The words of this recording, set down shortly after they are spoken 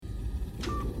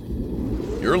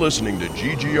You're listening to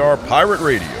GGR Pirate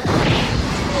Radio.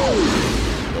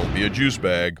 Don't be a juice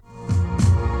bag.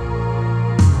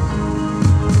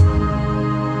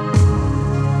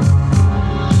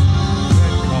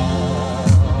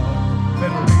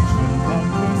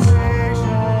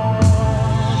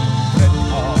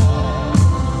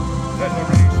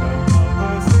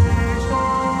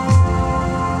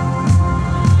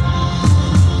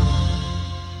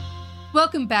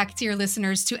 Welcome back, dear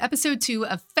listeners, to episode 2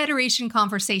 of Federation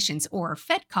Conversations, or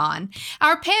FedCon.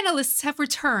 Our panelists have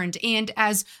returned, and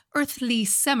as earthly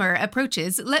summer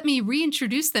approaches, let me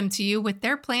reintroduce them to you with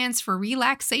their plans for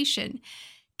relaxation.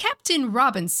 Captain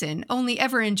Robinson only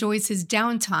ever enjoys his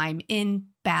downtime in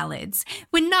ballads.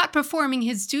 When not performing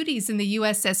his duties in the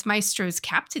USS Maestro's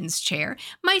captain's chair,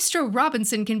 Maestro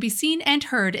Robinson can be seen and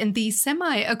heard in the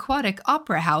semi-aquatic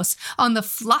opera house on the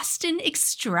Floston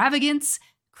Extravagance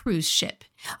cruise ship.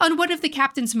 On one of the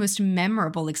captain's most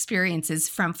memorable experiences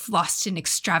from Floston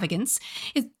Extravagance,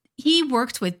 he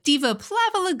worked with Diva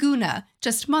Plava Laguna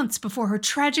just months before her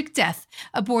tragic death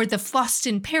aboard the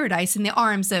Floston Paradise in the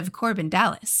arms of Corbin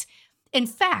Dallas. In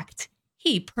fact,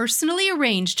 he personally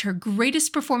arranged her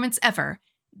greatest performance ever,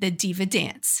 the Diva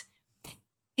Dance.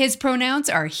 His pronouns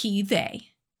are he, they.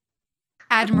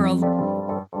 Admiral...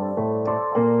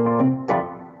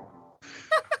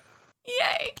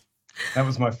 Yay! That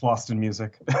was my Floston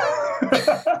music.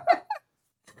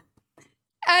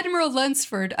 Admiral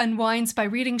Lunsford unwinds by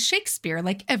reading Shakespeare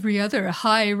like every other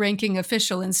high-ranking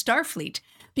official in Starfleet,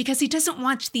 because he doesn't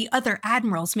want the other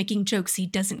admirals making jokes he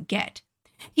doesn't get.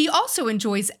 He also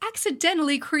enjoys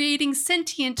accidentally creating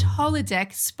sentient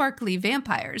holodeck sparkly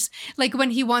vampires, like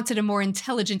when he wanted a more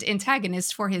intelligent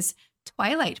antagonist for his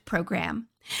Twilight program.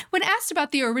 When asked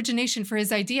about the origination for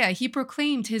his idea, he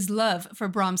proclaimed his love for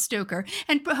Bram Stoker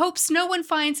and hopes no one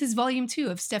finds his Volume 2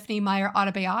 of Stephenie Meyer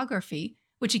autobiography,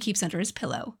 which he keeps under his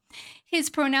pillow. His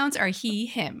pronouns are he,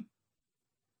 him.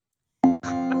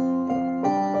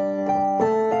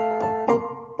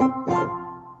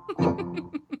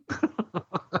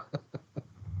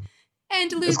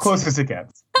 And as close as it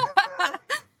gets.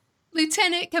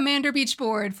 Lieutenant Commander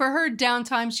Beachboard. For her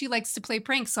downtime, she likes to play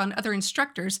pranks on other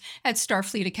instructors at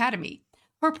Starfleet Academy.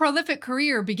 Her prolific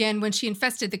career began when she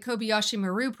infested the Kobayashi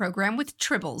Maru program with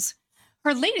tribbles.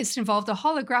 Her latest involved a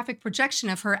holographic projection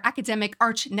of her academic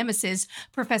arch-nemesis,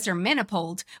 Professor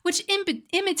Manifold, which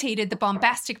imitated the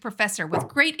bombastic professor with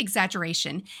great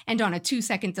exaggeration and on a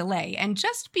 2-second delay, and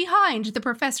just behind the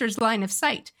professor's line of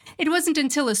sight. It wasn't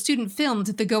until a student filmed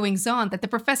the goings-on that the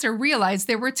professor realized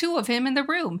there were 2 of him in the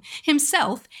room,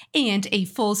 himself and a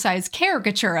full-size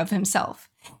caricature of himself.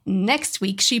 Next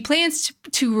week, she plans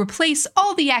to replace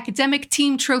all the academic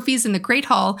team trophies in the Great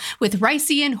Hall with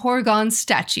Rycian Horgon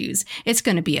statues. It's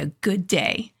going to be a good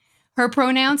day. Her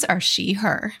pronouns are she,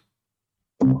 her.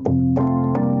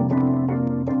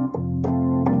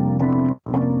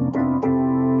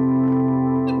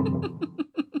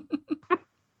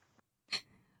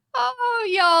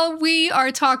 Oh, y'all, we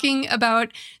are talking about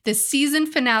the season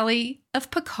finale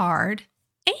of Picard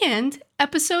and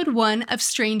episode 1 of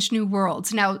Strange New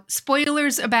Worlds. Now,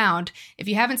 spoilers abound. If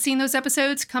you haven't seen those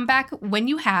episodes, come back when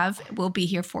you have. We'll be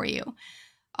here for you.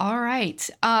 All right.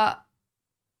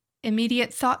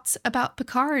 Immediate thoughts about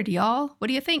Picard, y'all. What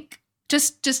do you think?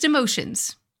 Just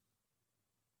emotions.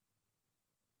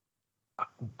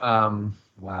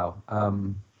 Wow.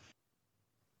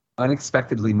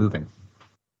 Unexpectedly moving.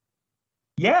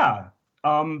 Yeah.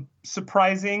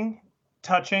 Surprising,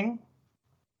 touching.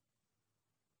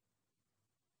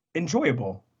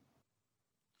 Enjoyable.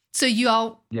 So you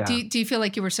all, Yeah. do you feel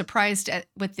like you were surprised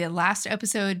with the last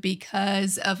episode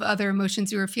because of other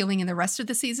emotions you were feeling in the rest of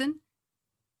the season?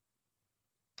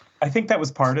 I think that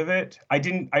was part of it. I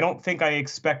don't think I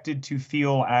expected to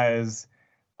feel as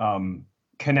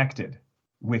connected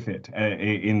with it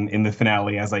in the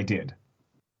finale as I did.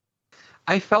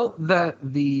 I felt that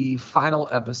the final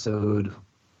episode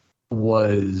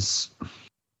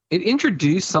it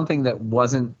introduced something that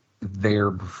wasn't there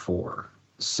before.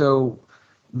 So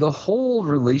the whole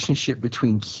relationship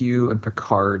between Q and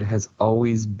Picard has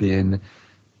always been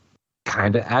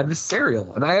kind of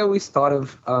adversarial. And I always thought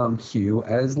of Q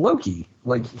as Loki.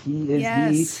 Like, he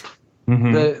is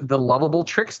the lovable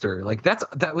trickster. Like,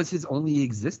 that was his only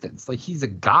existence. Like, he's a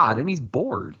god and he's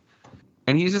bored.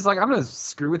 And he's just like, I'm going to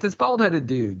screw with this bald-headed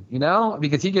dude, you know,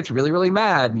 because he gets really, really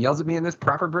mad and yells at me in this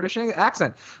proper British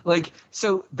accent. Like,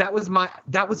 so that was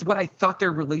what I thought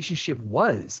their relationship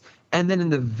was. And then in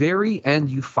the very end,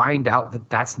 you find out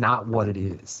that that's not what it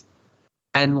is.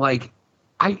 And like,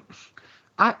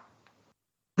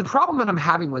 the the problem that I'm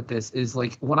having with this is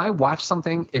like when I watch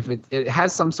something, if it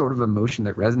has some sort of emotion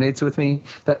that resonates with me,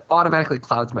 that automatically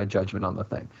clouds my judgment on the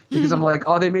thing, because I'm like,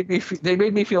 oh, they made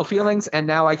me feel feelings, and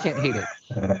now I can't hate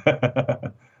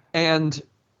it. And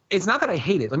it's not that I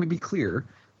hate it. Let me be clear.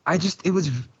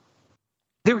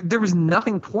 There was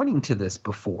nothing pointing to this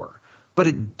before, but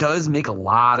it does make a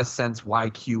lot of sense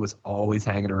why Q was always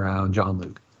hanging around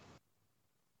Jean-Luc,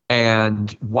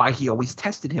 and why he always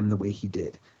tested him the way he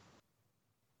did.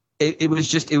 It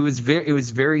was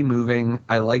very moving.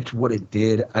 I liked what it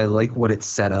did. I like what it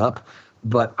set up.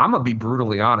 But I'm gonna be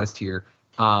brutally honest here.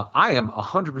 I am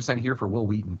 100% here for Will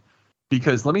Wheaton,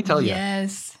 because let me tell you,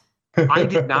 yes, I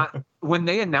did not. When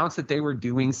they announced that they were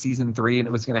doing season 3 and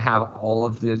it was going to have all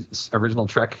of the original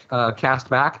Trek cast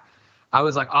back, I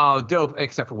was like, oh, dope,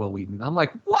 except for Will Wheaton. I'm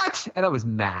like, what? And I was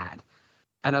mad.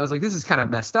 And I was like, this is kind of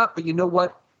messed up. But you know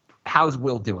what? How's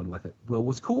Will doing with it? Will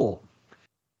was cool.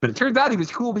 But it turns out he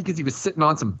was cool because he was sitting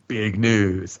on some big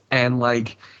news. And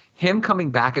like him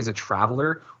coming back as a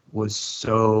traveler was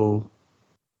so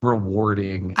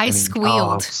rewarding. I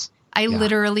squealed. I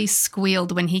literally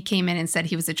squealed when he came in and said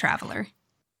he was a traveler.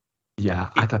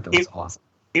 Yeah, I thought that was awesome.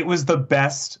 It was the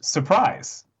best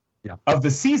surprise of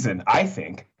the season, I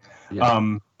think.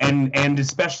 Yeah. And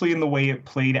especially in the way it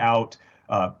played out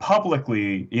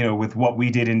publicly, with what we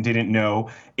did and didn't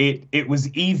know, it was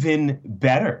even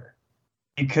better.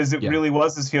 Because it really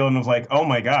was this feeling of like, oh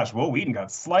my gosh, Will Wheaton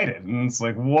got slighted. And it's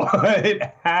like,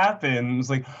 what happened? It's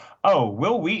like, oh,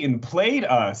 Will Wheaton played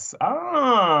us.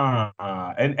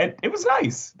 And it was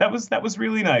nice. That was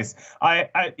really nice. I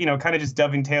kind of just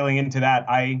dovetailing into that.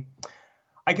 I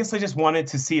guess I just wanted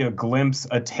to see a glimpse,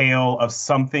 a tale of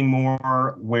something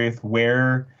more with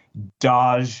where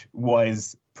Daj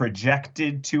was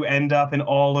projected to end up and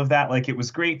all of that. Like, it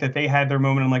was great that they had their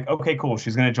moment. I'm like, okay, cool,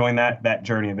 she's going to join that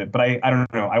journey of it. But I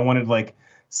don't know. I wanted like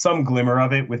some glimmer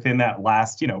of it within that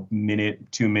last,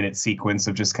 2-minute sequence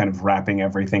of just kind of wrapping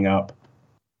everything up.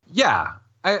 Yeah,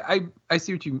 I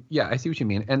see what you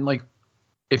mean. And like,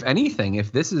 if anything,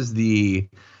 if this is the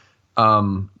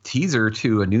teaser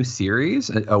to a new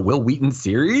series, a Will Wheaton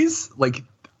series, like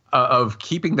of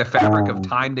keeping the fabric of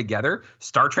time together,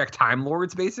 Star Trek Time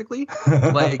Lords, basically,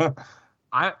 like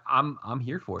I'm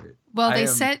here for it. Well, they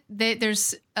said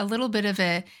there's a little bit of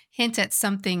a hint at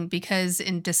something, because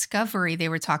in Discovery they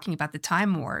were talking about the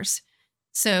Time Wars,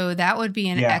 so that would be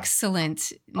an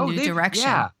excellent new direction.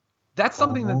 Yeah, that's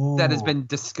something that has been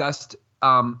discussed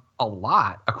a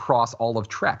lot across all of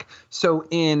Trek. So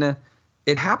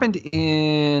it happened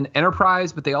in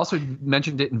Enterprise, but they also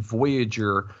mentioned it in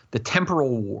Voyager, the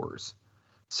temporal wars.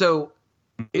 So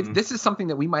this is something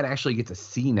that we might actually get to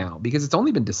see now, because it's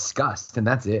only been discussed and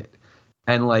that's it.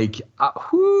 And like,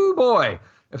 boy,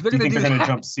 if they're going to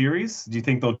jump series, do you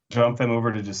think they'll jump them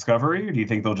over to Discovery, or do you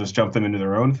think they'll just jump them into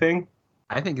their own thing?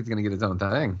 I think it's going to get its own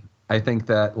thing. I think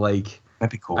that like,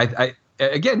 that'd be cool. I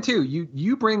again too,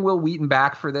 you bring Will Wheaton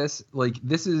back for this. Like,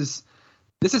 this is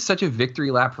such a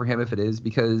victory lap for him if it is,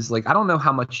 because like, I don't know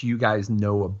how much you guys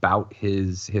know about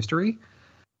his history.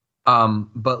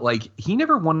 But like, he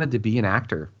never wanted to be an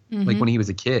actor. Like when he was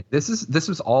a kid. This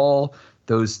was all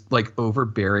those like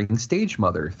overbearing stage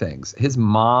mother things. His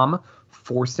mom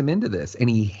forced him into this, and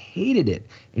he hated it,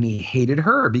 and he hated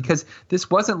her, because this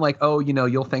wasn't like, oh,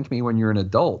 you'll thank me when you're an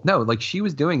adult. No, like, she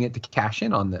was doing it to cash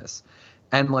in on this.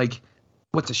 And like,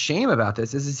 what's a shame about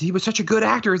this is he was such a good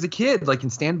actor as a kid, like in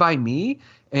Stand By Me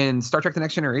and Star Trek The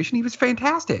Next Generation. He was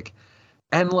fantastic.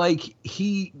 And like,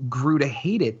 he grew to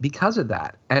hate it because of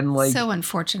that. And like, so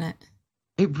unfortunate.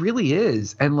 It really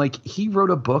is. And like, he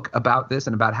wrote a book about this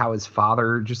and about how his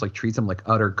father just like treats him like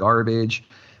utter garbage.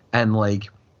 And like,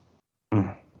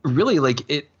 really,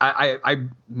 like, I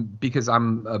because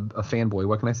I'm a fanboy,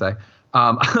 what can I say?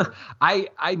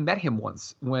 I met him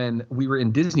once when we were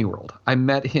in Disney World. I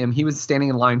met him. He was standing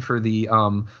in line for the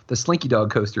Slinky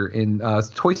Dog coaster in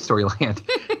Toy Story Land.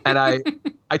 And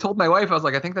I told my wife, I was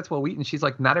like, I think that's Will Wheaton. She's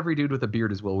like, not every dude with a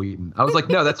beard is Will Wheaton. I was like,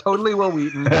 no, that's totally Will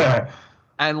Wheaton.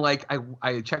 And like,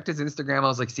 I checked his Instagram. I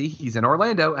was like, see, he's in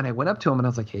Orlando. And I went up to him and I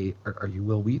was like, hey, are you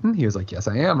Will Wheaton? He was like, yes,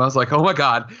 I am. I was like, oh my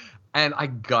God. And I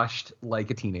gushed like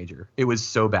a teenager. It was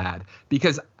so bad,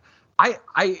 because I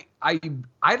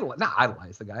not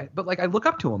idolize the guy, but like, I look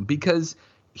up to him because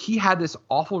he had this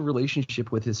awful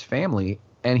relationship with his family,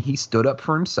 and he stood up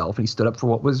for himself, and he stood up for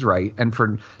what was right and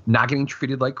for not getting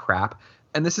treated like crap.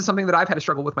 And this is something that I've had to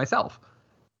struggle with myself.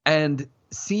 And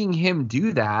seeing him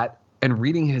do that and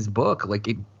reading his book, like,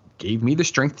 it gave me the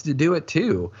strength to do it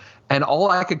too. And all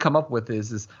I could come up with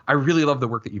is I really love the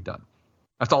work that you've done.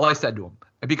 That's all I said to him,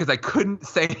 because I couldn't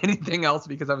say anything else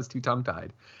because I was too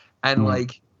tongue-tied. And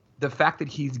like, the fact that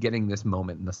he's getting this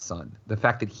moment in the sun, the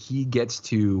fact that he gets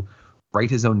to write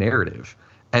his own narrative,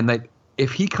 and that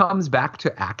if he comes back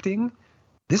to acting,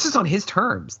 this is on his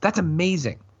terms. That's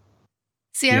amazing.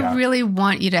 See, I really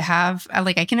want you to have,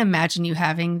 I can imagine you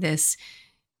having this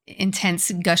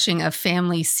intense gushing of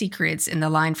family secrets in the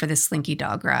line for the Slinky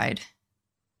Dog ride.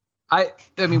 I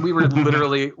mean, we were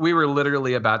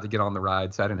literally about to get on the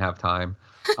ride, so I didn't have time.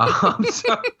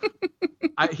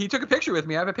 He took a picture with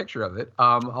me. I have a picture of it.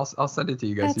 I'll send it to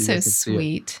you guys. That's so you guys so can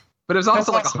sweet. See it. But it was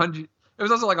also That's like 100. It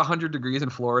was also like 100 degrees in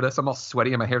Florida, so I'm all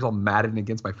sweaty and my hair's all matted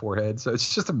against my forehead. So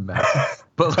it's just a mess.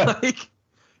 But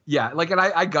and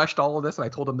I gushed all of this, and I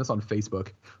told him this on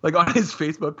Facebook, like on his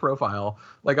Facebook profile.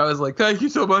 Like I was like, "Thank you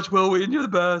so much, Will Wheaton, you're the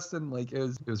best," and like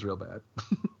it was real bad.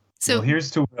 So well, here's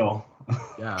to Will.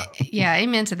 Yeah. Yeah,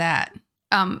 amen to that.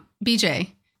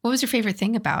 BJ, what was your favorite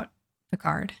thing about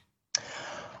Picard?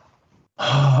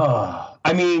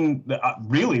 I mean,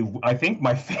 really, I think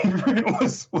my favorite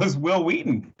was Will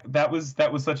Wheaton. That was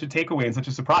such a takeaway and such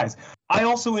a surprise. I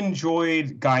also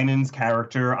enjoyed Guinan's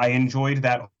character. I enjoyed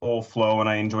that whole flow, and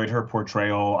I enjoyed her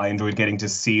portrayal. I enjoyed getting to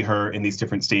see her in these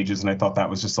different stages, and I thought that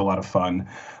was just a lot of fun.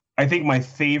 I think my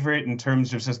favorite in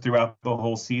terms of just throughout the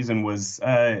whole season was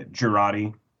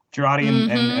Girardi.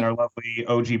 And our lovely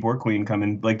OG Borg Queen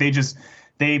coming. Like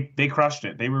they crushed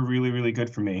it. They were really, really good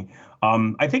for me.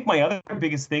 I think my other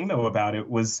biggest thing though about it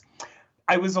was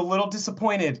I was a little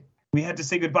disappointed. We had to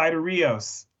say goodbye to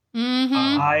Rios.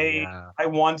 I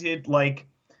wanted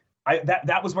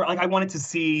that was where I wanted to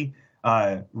see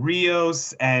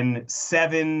Rios and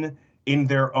Seven in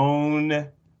their own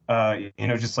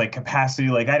just like capacity.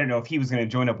 Like I don't know if he was going to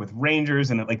join up with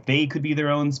Rangers and like they could be their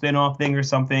own spin-off thing or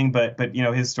something. But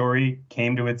his story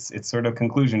came to its sort of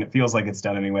conclusion. It feels like it's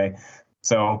done anyway.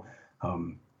 So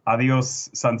adios,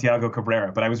 Santiago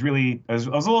Cabrera. But I was a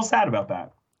little sad about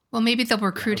that. Well, maybe they'll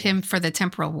recruit him for the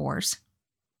Temporal Wars.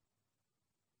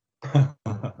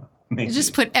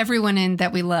 Just put everyone in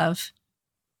that we love.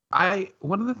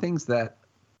 One of the things that,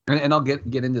 and I'll get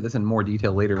into this in more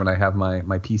detail later when I have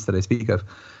my piece that I speak of,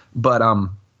 but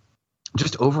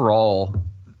just overall,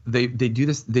 they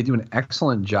do an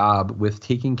excellent job with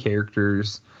taking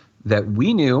characters that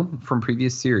we knew from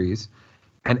previous series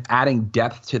and adding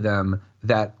depth to them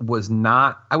that was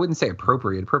not, I wouldn't say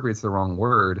appropriate. Appropriate's the wrong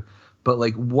word, but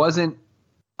like wasn't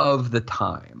of the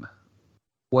time,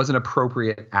 wasn't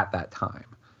appropriate at that time.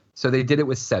 So they did it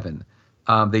with Seven.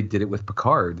 They did it with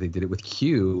Picard. They did it with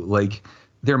Q. Like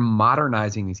they're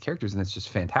modernizing these characters, and it's just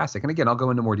fantastic. And again, I'll go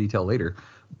into more detail later.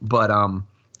 But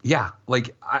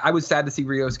I was sad to see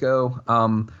Rios go.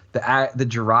 The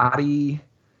Girardi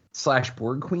 /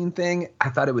 Borg Queen thing, I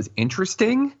thought it was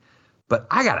interesting, but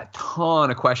I got a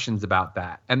ton of questions about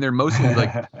that, and they're mostly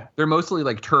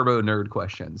like turbo nerd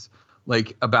questions,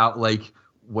 like about like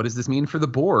what does this mean for the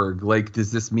Borg? Like,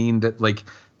 does this mean that like,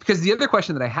 because the other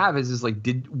question that I have is like,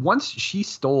 once she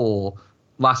stole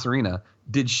La Serena,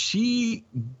 did she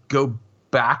go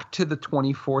back to the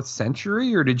 24th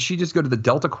century, or did she just go to the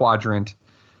Delta Quadrant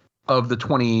of the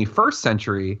 21st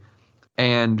century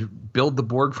and build the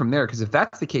Borg from there? Because if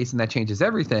that's the case, and that changes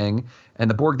everything, and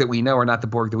the Borg that we know are not the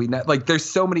Borg that we know, like there's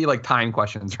so many like time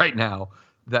questions right now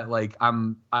that like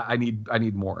I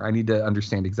need more. I need to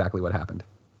understand exactly what happened.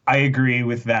 I agree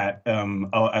with that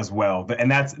as well.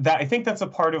 And I think that's a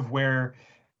part of where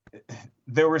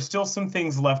there were still some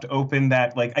things left open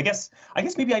that, like, I guess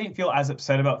maybe I didn't feel as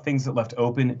upset about things that left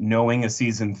open, knowing a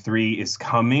season 3 is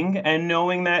coming and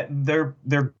knowing that they're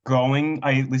going.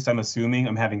 At least I'm assuming,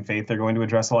 I'm having faith they're going to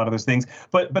address a lot of those things.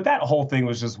 But that whole thing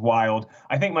was just wild.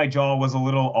 I think my jaw was a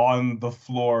little on the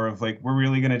floor of like, we're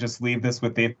really gonna just leave this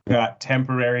with they've got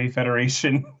temporary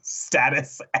Federation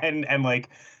status and like.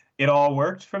 It all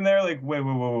worked from there. Like,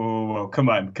 whoa, come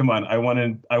on. I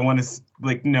want to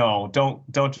like, no, don't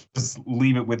just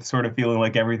leave it with sort of feeling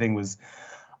like everything was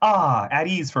at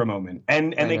ease for a moment.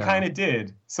 And they kind of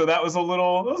did. So that was a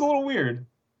little weird.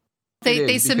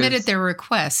 They submitted their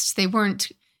request. They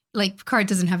weren't like, Picard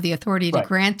doesn't have the authority to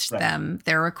grant them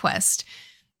their request.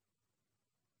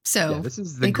 So this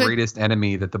is the greatest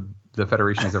enemy that the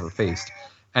Federation has ever faced.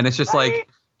 And it's just like,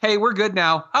 hey, we're good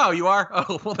now. Oh, you are?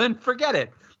 Oh, well then forget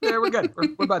it. Yeah, we're good.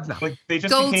 We're buds now. Like they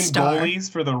just Gold became star.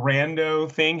 goalies for the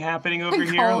rando thing happening over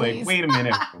here. Goalies. Like, wait a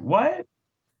minute, what?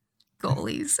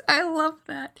 Goalies. I love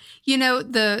that. You know,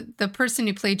 the person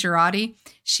who played Girardi,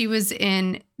 she was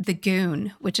in The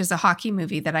Goon, which is a hockey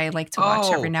movie that I like to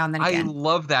watch every now and then again. I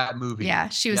love that movie. Yeah,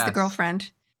 she was the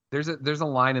girlfriend. There's a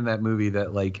line in that movie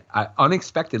that like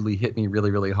unexpectedly hit me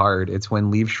really, really hard. It's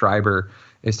when Liev Schreiber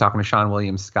is talking to Sean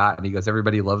William Scott, and he goes,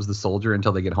 "Everybody loves the soldier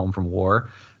until they get home from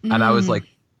war." And I was like,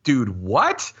 dude,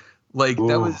 what? Like Ooh.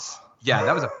 that was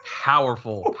a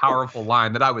powerful, powerful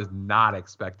line that I was not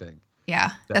expecting.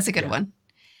 Yeah, that's a good one.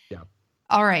 Yeah.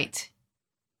 All right.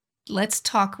 Let's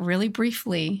talk really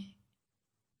briefly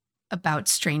about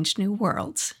Strange New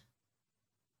Worlds.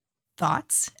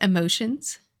 Thoughts,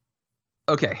 emotions?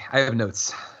 Okay, I have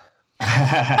notes.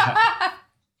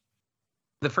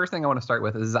 The first thing I want to start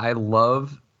with is I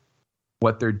love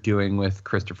what they're doing with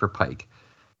Christopher Pike,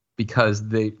 because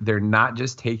they're not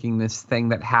just taking this thing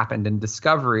that happened in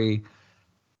Discovery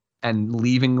and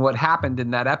leaving what happened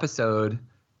in that episode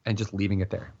and just leaving it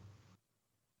there.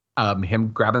 Him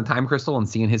grabbing the time crystal and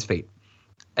seeing his fate.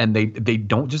 And they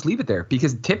don't just leave it there,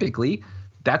 because typically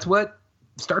that's what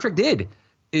Star Trek did,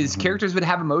 is characters would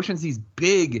have emotions. These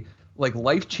big, like,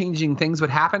 life-changing things would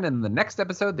happen, and in the next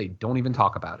episode, they don't even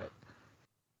talk about it.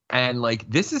 And, like,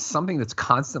 this is something that's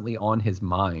constantly on his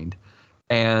mind.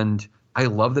 And I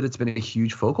love that it's been a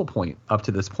huge focal point up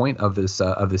to this point of this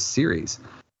series.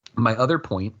 My other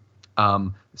point,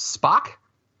 Spock,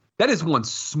 that is one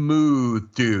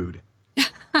smooth dude.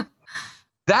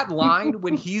 That line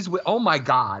when he's with, oh my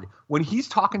God, when he's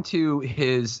talking to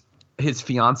his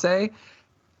fiance,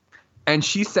 and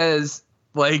she says,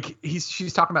 like,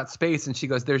 she's talking about space, and she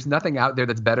goes, "There's nothing out there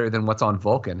that's better than what's on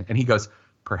Vulcan," and he goes,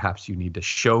 "Perhaps you need to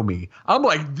show me." I'm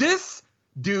like, this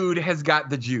dude has got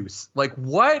the juice. Like,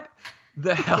 what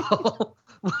the hell?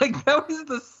 Like, that was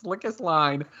the slickest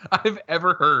line I've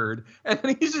ever heard. And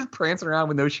then he's just prancing around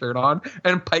with no shirt on,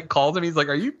 and Pike calls him. He's like,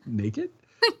 "Are you naked?"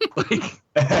 Like,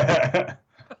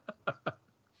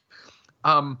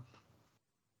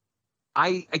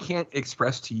 I can't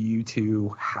express to you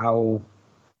two how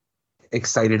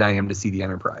excited I am to see the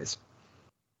Enterprise.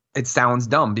 It sounds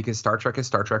dumb because Star Trek is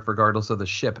Star Trek regardless of the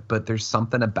ship, but there's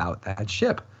something about that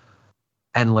ship.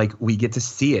 And, like, we get to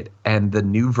see it. And the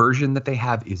new version that they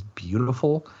have is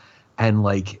beautiful. And,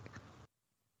 like,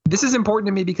 this is important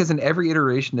to me because in every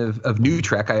iteration of New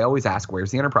Trek, I always ask,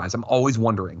 where's the Enterprise? I'm always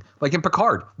wondering. Like in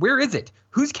Picard, where is it?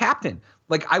 Who's captain?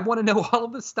 Like, I want to know all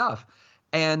of this stuff.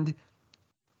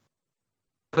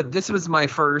 But this was my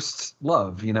first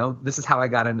love, you know? This is how I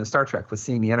got into Star Trek, was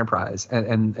seeing the Enterprise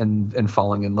and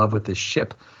falling in love with this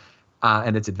ship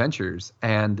and its adventures.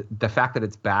 And the fact that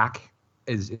it's back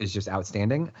is just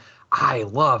outstanding. I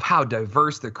love how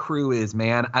diverse the crew is,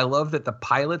 man. I love that the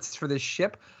pilots for this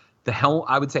ship,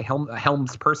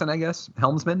 helmsperson, I guess,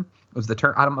 helmsman was the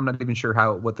term. I'm not even sure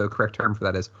what the correct term for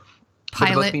that is.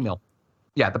 Pilot. They're both female.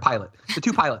 Yeah, the pilot. The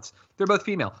two pilots. They're both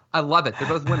female. I love it. They're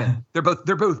both women. They're both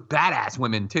badass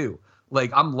women too.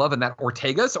 Like, I'm loving that.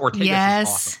 Ortega's yes. is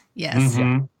awesome. Yes.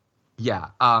 Mm-hmm.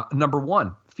 Yeah. Number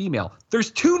one, female.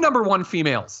 There's two number one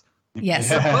females. Yes.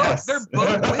 They're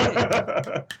both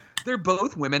women. They're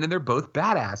both women, and they're both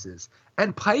badasses.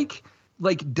 And Pike,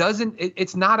 like,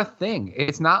 it's not a thing.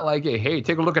 It's not like, hey,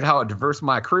 take a look at how diverse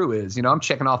my crew is. You know, I'm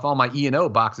checking off all my E&O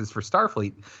boxes for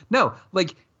Starfleet. No,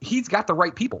 like, he's got the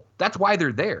right people. That's why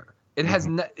they're there. It has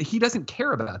he doesn't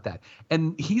care about that.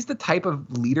 And he's the type of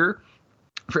leader,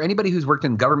 for anybody who's worked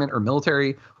in government or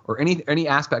military or any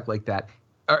aspect like that.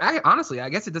 Or honestly, I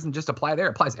guess it doesn't just apply there.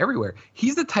 It applies everywhere.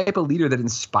 He's the type of leader that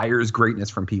inspires greatness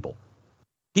from people.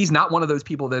 He's not one of those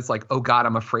people that's like, oh God,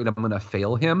 I'm afraid I'm going to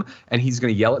fail him, and he's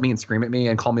going to yell at me and scream at me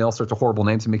and call me all sorts of horrible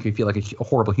names and make me feel like a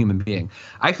horrible human being.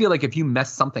 I feel like if you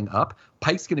mess something up,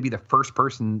 Pike's going to be the first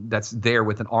person that's there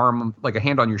with an arm, like a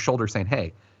hand on your shoulder, saying,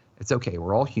 hey, it's okay.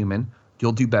 We're all human.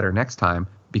 You'll do better next time,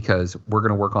 because we're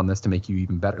going to work on this to make you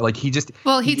even better. Like, he did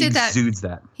exudes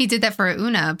that. He did that for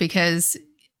Una, because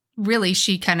really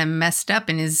she kind of messed up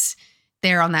and is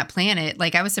there on that planet.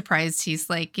 Like, I was surprised. He's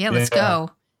like, yeah, let's go.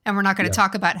 And we're not going to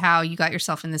talk about how you got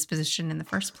yourself in this position in the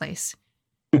first place.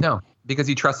 No, because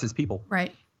he trusts his people.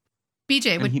 Right.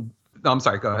 BJ, I'm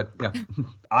sorry. Go ahead. Yeah.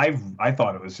 I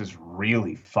thought it was just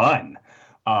really fun.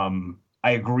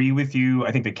 I agree with you.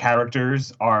 I think the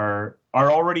characters are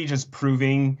already just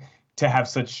proving to have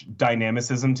such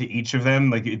dynamicism to each of them.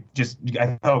 Like,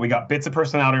 I thought we got bits of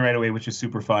personality right away, which is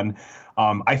super fun.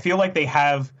 I feel like they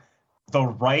have the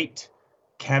right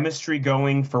chemistry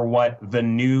going for what the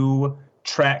new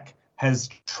Trek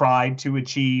has tried to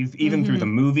achieve, even through the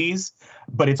movies,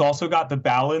 but it's also got the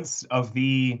balance of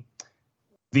the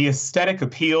aesthetic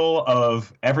appeal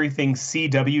of everything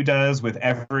CW does with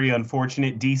every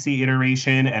unfortunate DC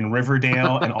iteration and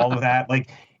Riverdale and all of that.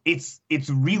 Like, it's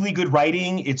really good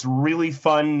writing, it's really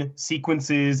fun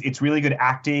sequences, it's really good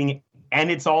acting,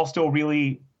 and it's all still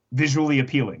really visually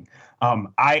appealing.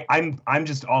 I'm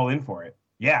just all in for it.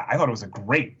 Yeah, I thought it was a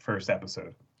great first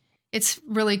episode. It's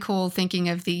really cool thinking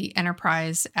of the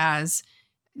Enterprise as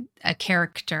a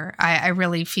character. I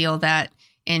really feel that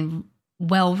in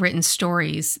well-written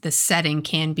stories, the setting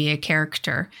can be a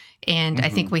character. And I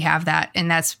think we have that. And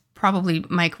that's probably,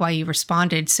 Mike, why you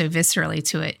responded so viscerally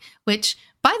to it, which,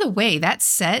 by the way, that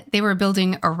set they were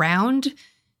building around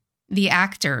the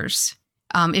actors.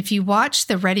 If you watch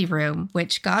The Ready Room,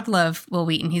 which God love Will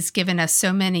Wheaton, he's given us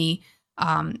so many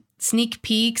sneak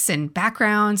peeks and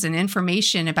backgrounds and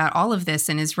information about all of this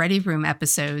in his Ready Room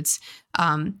episodes.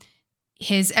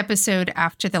 His episode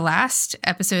after the last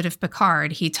episode of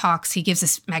Picard, he gives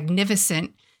this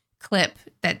magnificent clip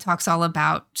that talks all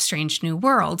about Strange New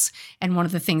Worlds. And one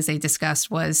of the things they discussed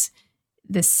was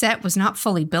the set was not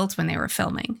fully built when they were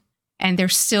filming, and they're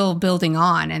still building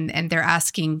on. And they're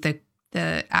asking the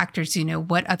actors,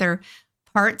 what other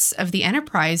parts of the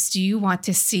Enterprise do you want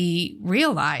to see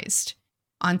realized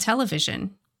on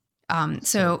television?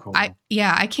 So cool.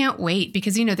 I can't wait,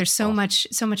 because, there's so much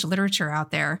literature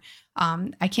out there.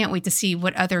 I can't wait to see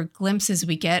what other glimpses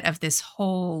we get of this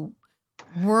whole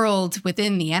world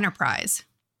within the Enterprise.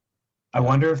 I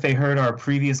wonder if they heard our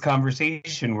previous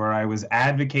conversation where I was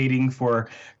advocating for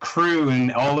crew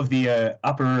and all of the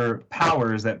upper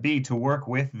powers that be to work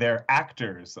with their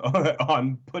actors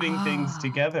on putting things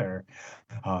together.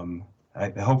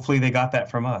 Hopefully they got that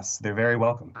from us. They're very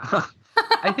welcome.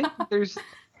 I think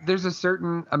there's a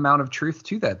certain amount of truth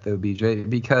to that, though, BJ,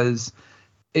 because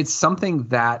it's something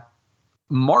that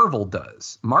Marvel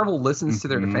does. Marvel listens to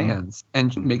their fans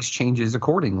and makes changes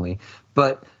accordingly.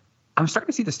 But I'm starting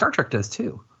to see the Star Trek does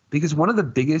too, because one of the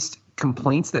biggest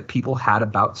complaints that people had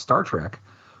about Star Trek,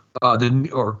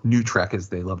 or New Trek as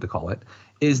they love to call it,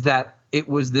 is that it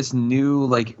was this new,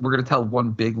 like, we're going to tell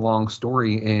one big long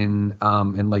story in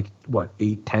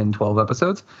 8, 10, 12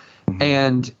 episodes.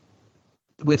 And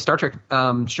with Star Trek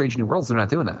Strange New Worlds, they're not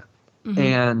doing that.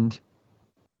 And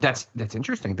that's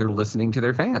interesting. They're listening to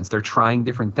their fans. They're trying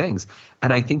different things.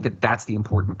 And I think that that's the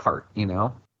important part,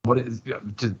 What is,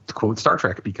 to quote Star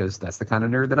Trek, because that's the kind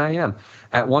of nerd that I am.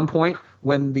 At one point,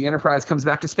 when the Enterprise comes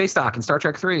back to space dock in Star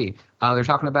Trek 3, they're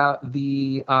talking about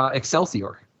the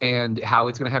Excelsior and how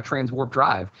it's going to have transwarp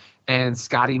drive. And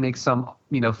Scotty makes some,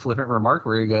 flippant remark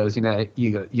where he goes, hey,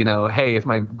 if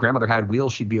my grandmother had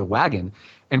wheels, she'd be a wagon.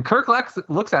 And Kirk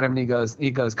looks at him and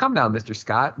he goes, come down, Mr.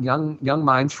 Scott, young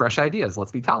minds, fresh ideas.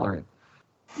 Let's be tolerant.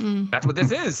 That's what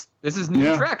this is. This is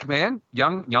New Trek, man.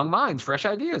 Young minds, fresh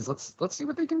ideas. Let's see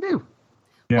what they can do.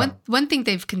 Yeah. One thing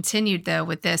they've continued, though,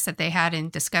 with this that they had in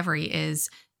Discovery is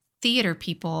theater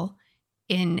people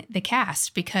in the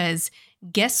cast, because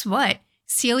guess what?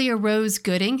 Celia Rose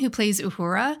Gooding, who plays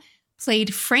Uhura,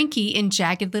 played Frankie in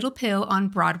Jagged Little Pill on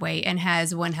Broadway and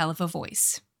has one hell of a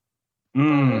voice.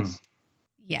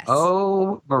 Yes.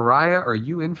 Oh, Mariah, are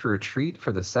you in for a treat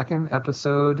for the second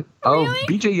episode? Really? Oh,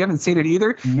 BJ, you haven't seen it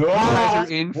either? No. You guys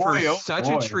are in for such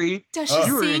a treat. Does she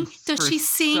sing? Does she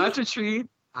sing? Such a treat.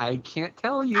 I can't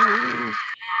tell you.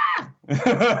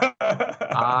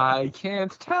 I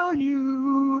can't tell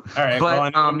you. All right, well, I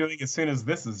know what I'm doing as soon as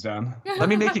this is done. Let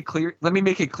me make it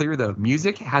clear, though.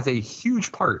 Music has a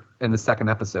huge part in the second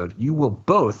episode. You will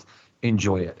both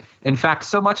enjoy it. In fact,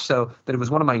 so much so that it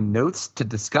was one of my notes to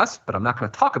discuss, but I'm not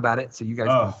going to talk about it, so you guys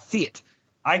can see it.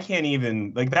 I can't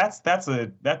even, like, that's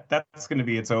going to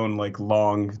be its own, like,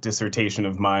 long dissertation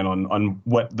of mine on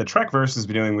what the Trekverse has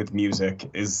been doing with music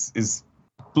is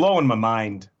blowing my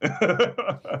mind.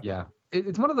 Yeah.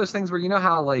 It's one of those things where,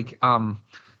 how, like,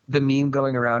 the meme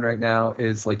going around right now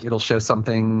is, like, it'll show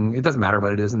something, it doesn't matter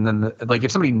what it is, and then, like,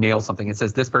 if somebody nails something, it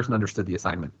says, this person understood the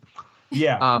assignment.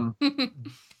 Yeah.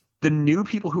 The new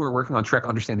people who are working on Trek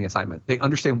understand the assignment. They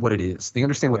understand what it is. They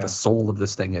understand what the soul of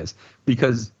this thing is,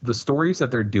 because the stories that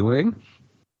they're doing,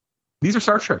 these are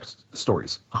Star Trek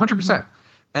stories, 100%.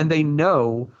 And they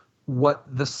know what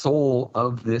the soul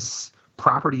of this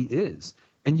property is.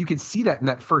 And you can see that in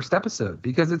that first episode,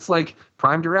 because it's like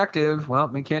prime directive. Well,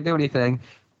 we can't do anything,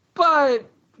 but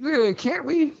can't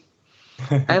we?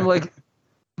 And like,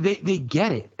 they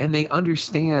get it, and they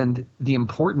understand the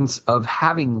importance of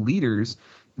having leaders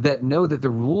that know that the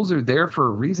rules are there for a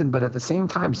reason, but at the same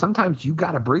time, sometimes you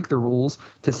got to break the rules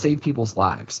to save people's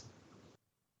lives.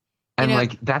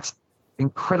 And that's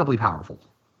incredibly powerful.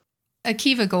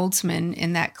 Akiva Goldsman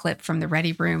in that clip from the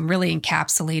Ready Room really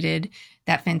encapsulated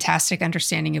that fantastic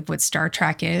understanding of what Star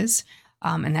Trek is,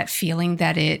 and that feeling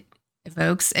that it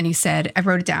evokes. And he said, I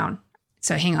wrote it down.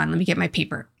 So hang on, let me get my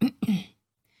paper.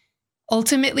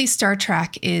 Ultimately, Star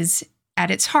Trek is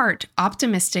at its heart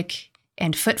optimistic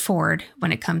and foot forward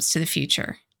when it comes to the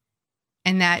future.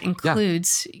 And that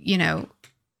includes,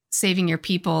 saving your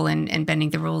people and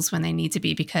bending the rules when they need to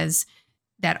be, because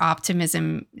that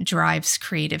optimism drives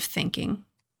creative thinking.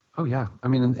 Oh, yeah. I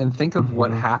mean, and think of what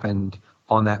happened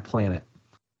on that planet.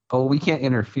 Oh, we can't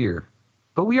interfere.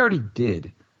 but we already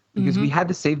did because we had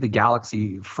to save the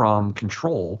galaxy from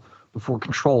Control before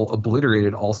Control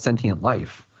obliterated all sentient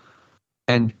life.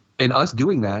 And in us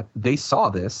doing that, they saw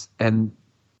this and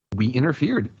we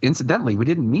interfered. Incidentally, we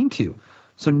didn't mean to.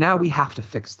 So now we have to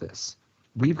fix this.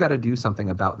 We've got to do something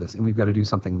about this, and we've got to do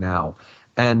something now.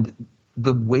 And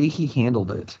the way he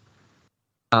handled it,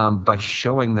 by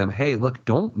showing them, hey, look,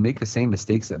 don't make the same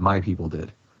mistakes that my people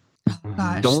did.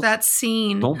 Gosh, that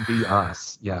scene. Don't be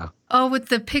us. Yeah. Oh, with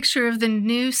the picture of the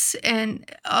noose and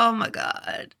oh my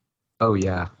God. Oh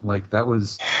yeah. Like that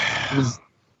was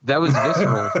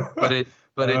visceral, but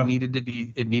it needed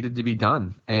to be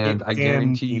done. And I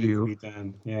guarantee you,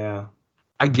 yeah.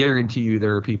 I guarantee you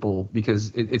there are people,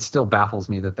 because it still baffles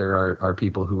me that there are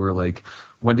people who are like,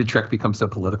 when did Trek become so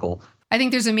political? I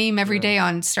think there's a meme every day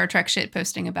on Star Trek shit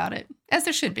posting about it, as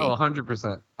there should be. Oh,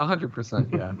 100%.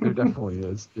 100%. Yeah, there definitely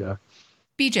is. Yeah.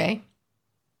 BJ,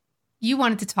 you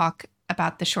wanted to talk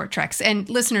about the short treks. And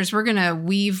listeners, we're going to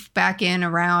weave back in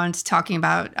around talking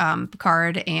about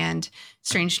Picard and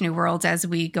Strange New Worlds as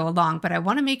we go along. But I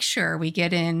want to make sure we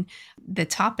get in the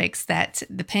topics that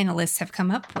the panelists have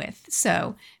come up with.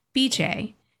 So,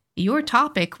 BJ, your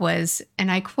topic was, and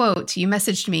I quote, you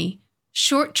messaged me,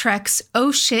 short treks,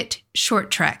 oh shit, short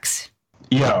treks.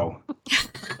 Yo.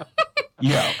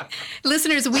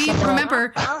 Listeners, we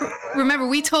remember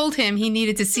we told him he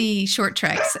needed to see short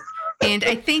treks, and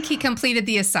I think he completed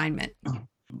the assignment.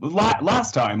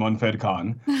 Last time on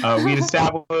FedCon, we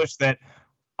established that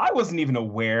I wasn't even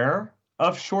aware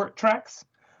of short treks.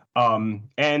 And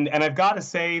I've got to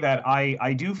say that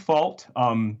I do fault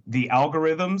the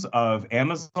algorithms of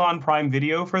Amazon Prime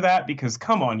Video for that, because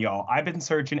come on, y'all, I've been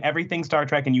searching everything Star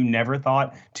Trek and you never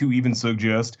thought to even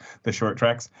suggest the short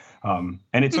treks. And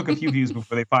it took a few views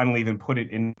before they finally even put it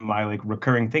in my like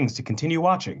recurring things to continue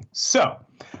watching. So,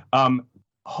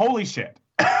 holy shit.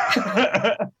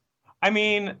 I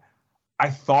mean, I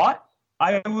thought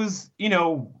I was,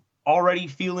 already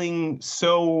feeling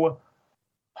so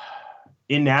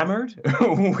enamored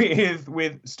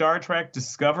with Star Trek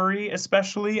Discovery,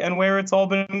 especially, and where it's all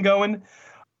been going.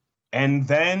 And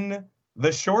then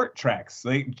the short treks,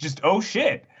 like, just, oh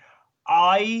shit.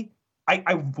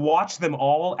 I've watched them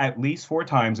all at least 4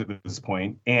 times at this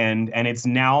point, and it's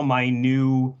now my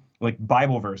new like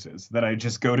Bible verses that I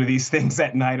just go to these things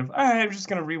at night of, all right, I'm just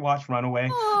gonna rewatch Runaway.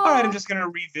 Aww. All right, I'm just gonna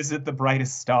revisit The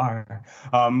Brightest Star.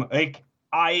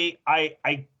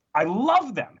 I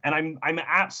love them, and I'm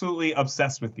absolutely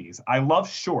obsessed with these. I love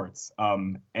shorts,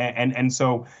 and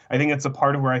so I think it's a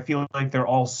part of where I feel like they're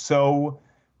all so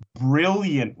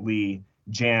brilliantly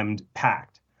jammed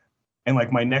packed. And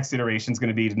like my next iteration is going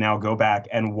to be to now go back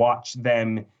and watch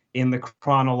them in the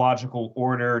chronological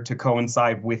order to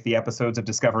coincide with the episodes of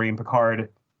Discovery and Picard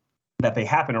that they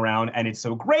happen around. And it's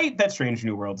so great that Strange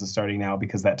New Worlds is starting now,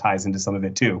 because that ties into some of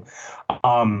it too.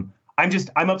 I'm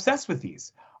obsessed with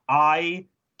these. I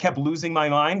kept losing my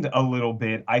mind a little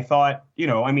bit. I thought,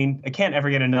 I can't ever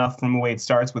get enough from the way it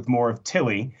starts with more of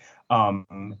Tilly.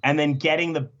 And then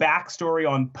getting the backstory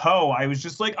on Poe, I was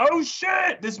just like, oh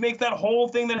shit, this makes that whole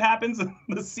thing that happens in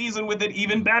the season with it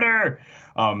even better.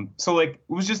 So like, it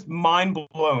was just mind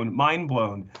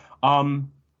blown.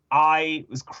 I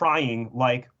was crying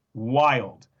like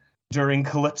wild during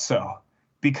Calypso,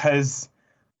 because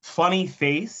Funny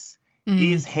Face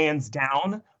is hands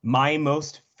down my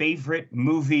most favorite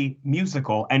movie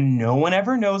musical, and no one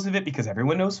ever knows of it because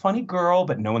everyone knows Funny Girl,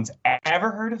 but no one's ever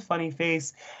heard of Funny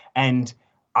Face. And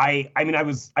I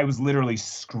was literally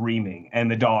screaming,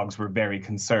 and the dogs were very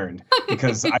concerned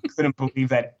because I couldn't believe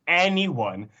that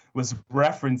anyone was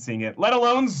referencing it, let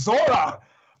alone Zora.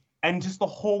 And just the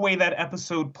whole way that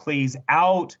episode plays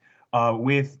out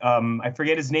with I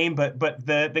forget his name, but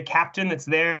the captain that's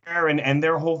there and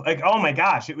their whole, like, oh my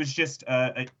gosh, it was just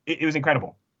it was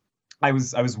incredible. I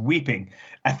was weeping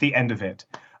at the end of it.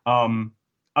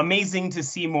 Amazing to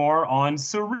see more on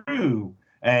Saru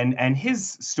and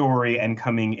his story and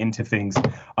coming into things.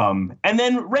 And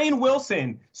then Rainn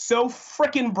Wilson, so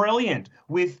freaking brilliant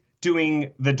with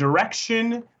doing the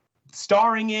direction,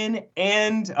 starring in,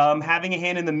 and having a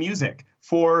hand in the music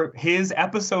for his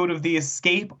episode of The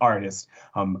Escape Artist.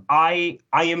 I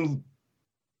am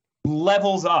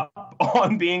levels up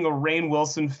on being a Rainn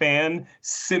Wilson fan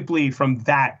simply from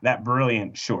that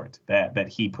brilliant short that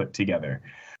he put together.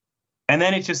 And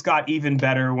then it just got even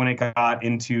better when it got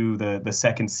into the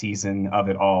second season of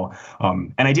it all.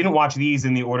 And I didn't watch these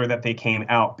in the order that they came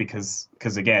out because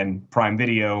again, Prime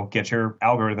Video, get your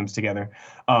algorithms together.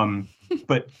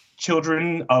 But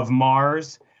Children of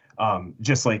Mars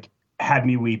just like had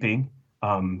me weeping.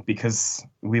 because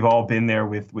we've all been there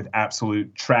with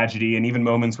absolute tragedy, and even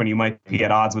moments when you might be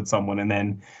at odds with someone and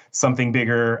then something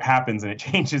bigger happens and it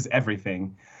changes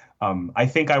everything. I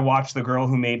think I watched The Girl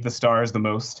Who Made the Stars the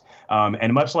most.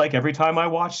 And much like every time I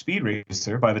watch Speed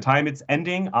Racer, by the time it's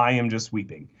ending, I am just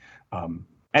weeping.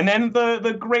 And then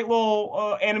the great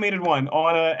little animated one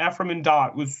on Ephraim and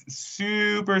Dot was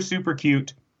super, super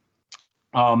cute.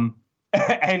 And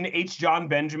H. John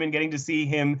Benjamin, getting to see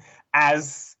him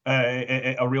as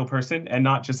a real person and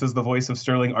not just as the voice of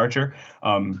Sterling Archer,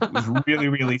 was really,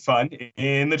 really fun.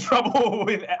 In the trouble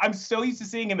with, I'm so used to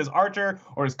seeing him as Archer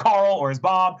or as Carl or as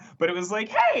Bob, but it was like,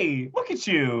 hey, look at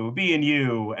you being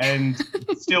you and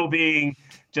still being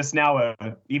just now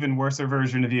a even worser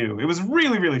version of you. It was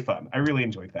really, really fun. I really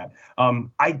enjoyed that.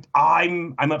 I'm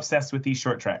obsessed with these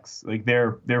short treks. Like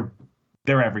they're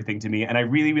everything to me, and I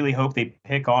really, really hope they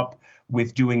pick up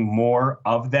with doing more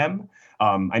of them.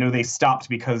 I know they stopped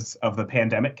because of the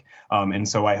pandemic, and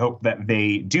so I hope that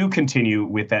they do continue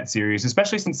with that series,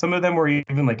 especially since some of them were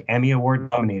even like Emmy Award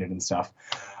nominated and stuff.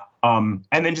 And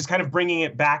then just kind of bringing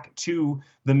it back to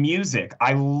the music.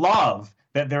 I love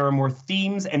that there are more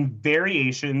themes and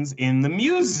variations in the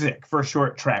music for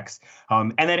short treks,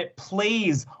 and that it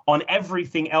plays on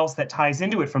everything else that ties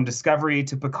into it, from Discovery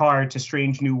to Picard to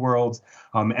Strange New Worlds.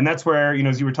 And that's where,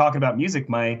 as you were talking about music,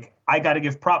 Mike, I got to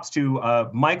give props to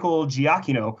Michael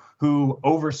Giacchino, who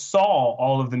oversaw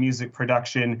all of the music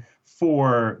production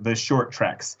for the short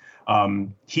treks.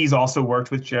 He's also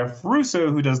worked with Jeff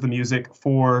Russo, who does the music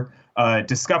for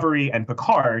Discovery and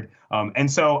Picard.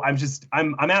 And so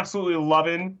I'm absolutely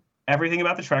loving everything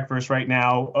about the Trekverse right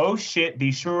now. Oh shit,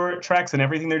 these short treks and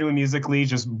everything they're doing musically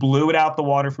just blew it out the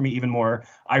water for me even more.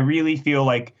 I really feel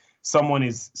like someone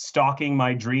is stalking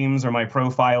my dreams or my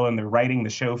profile and they're writing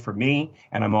the show for me,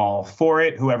 and I'm all for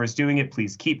it. Whoever's doing it,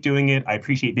 please keep doing it. I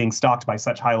appreciate being stalked by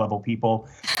such high-level people.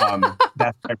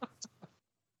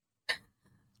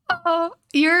 Oh,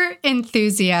 your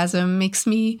enthusiasm makes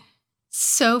me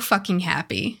so fucking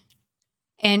happy.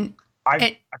 And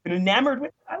I've been enamored with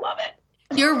it. I love it.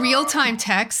 Your real-time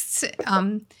texts,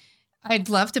 I'd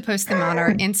love to post them on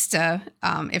our Insta,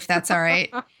 if that's all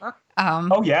right.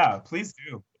 Oh, yeah, please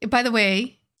do. By the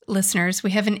way, listeners, we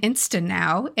have an Insta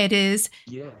now. It is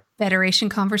Federation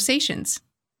Conversations.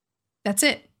 That's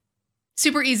it.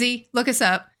 Super easy. Look us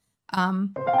up.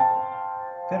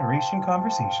 Federation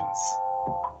Conversations.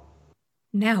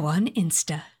 Now on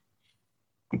Insta.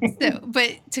 So,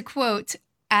 but to quote,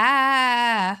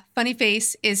 funny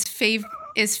face is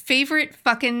favorite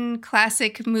fucking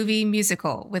classic movie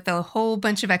musical with a whole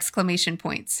bunch of exclamation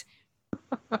points.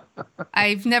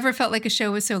 I've never felt like a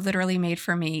show was so literally made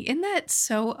for me. Isn't that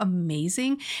so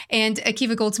amazing? And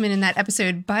Akiva Goldsman in that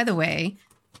episode, by the way,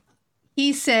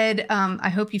 he said, I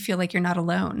hope you feel like you're not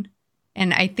alone.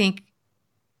 And I think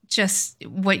just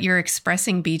what you're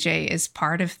expressing, BJ, is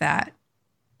part of that.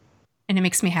 And it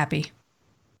makes me happy.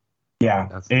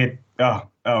 Yeah,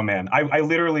 oh man. I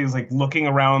literally was like looking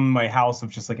around my house of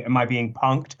just like, am I being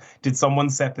punked? Did someone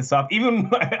set this up?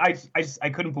 Even I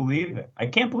couldn't believe it. I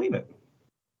can't believe it.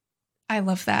 I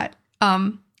love that.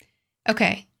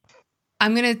 Okay.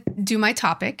 I'm going to do my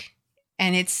topic,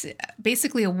 and it's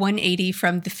basically a 180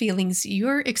 from the feelings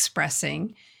you're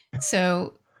expressing.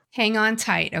 So hang on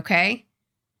tight, okay?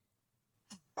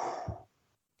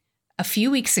 A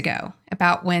few weeks ago,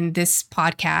 about when this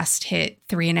podcast hit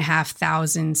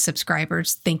 3,500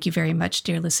 subscribers, thank you very much,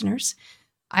 dear listeners,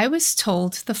 I was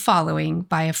told the following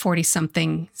by a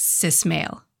 40-something cis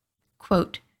male.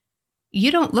 Quote, "You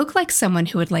don't look like someone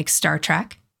who would like Star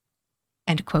Trek."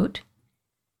 End quote.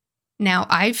 Now,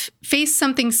 I've faced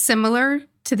something similar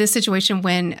to this situation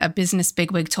when a business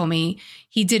bigwig told me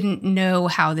he didn't know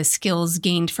how the skills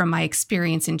gained from my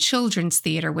experience in children's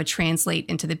theater would translate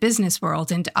into the business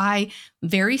world. And I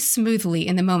very smoothly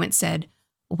in the moment said,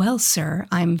 "Well, sir,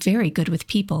 I'm very good with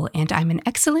people and I'm an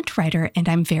excellent writer and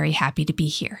I'm very happy to be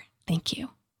here. Thank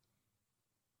you."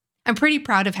 I'm pretty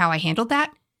proud of how I handled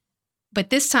that.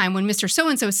 But this time when Mr.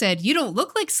 So-and-so said, "You don't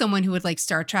look like someone who would like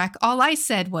Star Trek," all I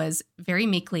said was, very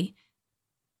meekly,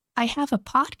 "I have a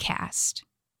podcast."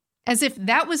 As if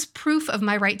that was proof of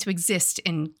my right to exist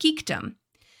in geekdom.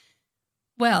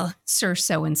 Well, Sir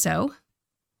So-and-so,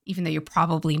 even though you're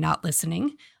probably not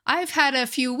listening, I've had a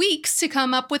few weeks to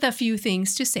come up with a few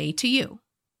things to say to you.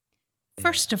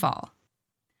 First of all,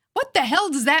 what the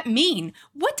hell does that mean?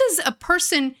 What does a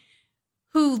person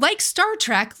who likes Star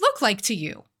Trek look like to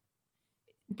you?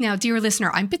 Now, dear listener,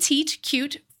 I'm petite,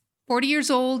 cute, 40 years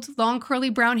old, long curly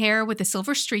brown hair with a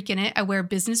silver streak in it. I wear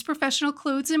business professional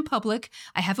clothes in public.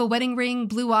 I have a wedding ring,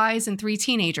 blue eyes, and 3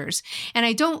 teenagers. And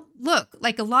I don't look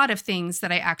like a lot of things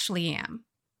that I actually am.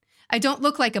 I don't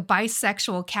look like a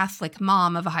bisexual Catholic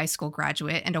mom of a high school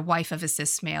graduate and a wife of a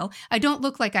cis male. I don't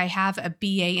look like I have a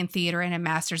BA in theater and a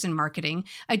master's in marketing.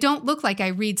 I don't look like I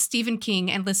read Stephen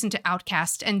King and listen to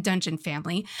Outcast and Dungeon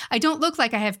Family. I don't look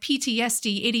like I have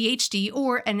PTSD, ADHD,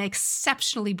 or an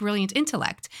exceptionally brilliant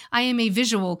intellect. I am a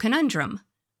visual conundrum.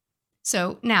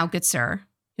 So now, good sir,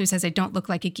 who says I don't look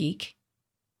like a geek,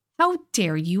 how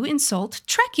dare you insult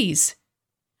Trekkies?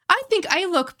 I think I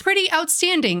look pretty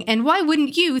outstanding, and why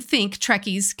wouldn't you think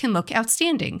Trekkies can look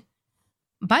outstanding?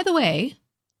 By the way,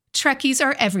 Trekkies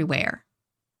are everywhere.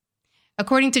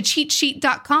 According to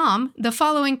cheatsheet.com, the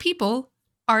following people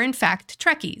are in fact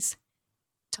Trekkies: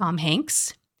 Tom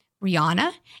Hanks,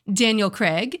 Rihanna, Daniel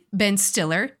Craig, Ben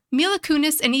Stiller, Mila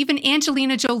Kunis, and even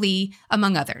Angelina Jolie,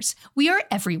 among others. We are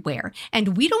everywhere,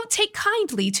 and we don't take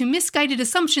kindly to misguided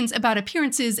assumptions about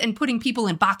appearances and putting people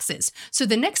in boxes. So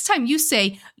the next time you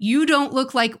say, you don't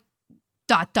look like ...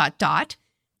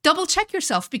 double check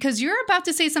yourself, because you're about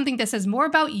to say something that says more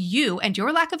about you and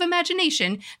your lack of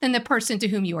imagination than the person to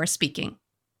whom you are speaking.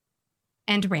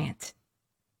 And rant.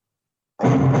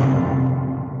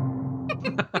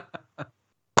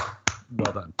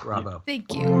 Well done. Bravo.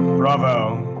 Thank you.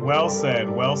 Bravo. Well said.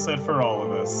 Well said for all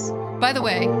of us. By the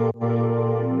way,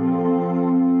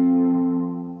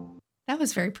 that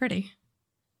was very pretty.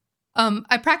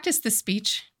 I practiced this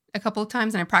speech a couple of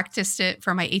times, and I practiced it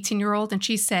for my 18-year-old, and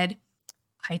she said,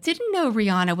 I didn't know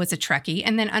Rihanna was a Trekkie.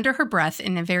 And then under her breath,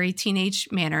 in a very teenage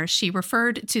manner, she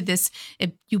referred to this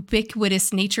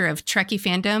ubiquitous nature of Trekkie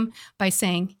fandom by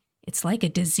saying, it's like a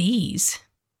disease.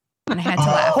 And I had to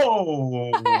laugh.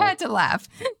 Oh. I had to laugh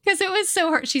because it was so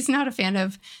hard. She's not a fan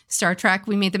of Star Trek.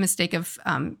 We made the mistake of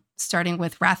starting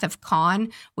with Wrath of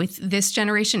Khan. With this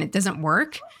generation, it doesn't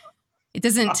work. It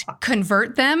doesn't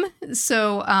convert them.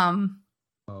 So,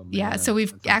 yeah. So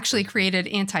we've actually created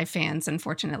anti-fans,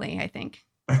 unfortunately, I think.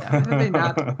 So.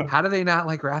 How do they not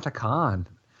like Wrath of Khan?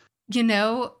 You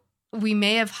know, we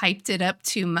may have hyped it up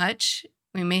too much.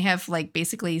 We may have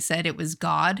basically said it was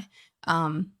God.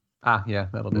 Yeah,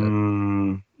 that'll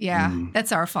do it. Yeah,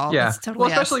 that's our fault. Yeah, that's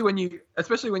totally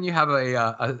especially when you have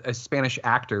a Spanish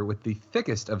actor with the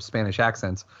thickest of Spanish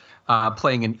accents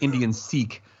playing an Indian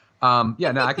Sikh.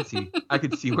 Yeah, no, I could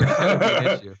see where that would be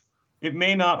an issue. It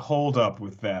may not hold up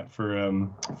with that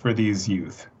for these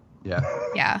youth. Yeah.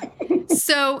 Yeah.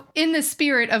 So in the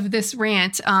spirit of this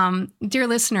rant, dear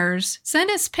listeners,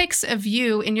 send us pics of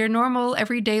you in your normal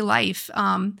everyday life.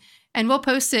 And we'll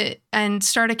post it and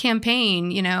start a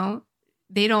campaign,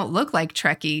 they don't look like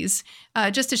Trekkies,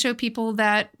 just to show people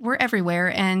that we're everywhere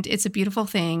and it's a beautiful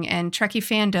thing. And Trekkie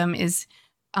fandom is,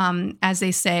 as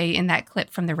they say in that clip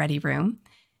from the Ready Room,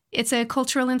 it's a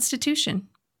cultural institution.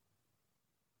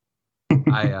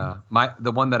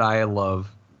 The one that I love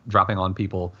dropping on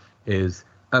people is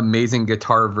amazing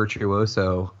guitar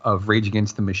virtuoso of Rage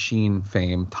Against the Machine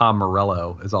fame. Tom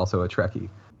Morello is also a Trekkie.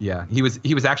 Yeah, he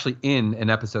was actually in an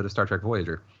episode of Star Trek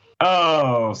Voyager.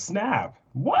 Oh, snap.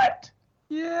 What?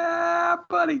 Yeah,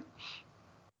 buddy.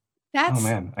 That's, oh,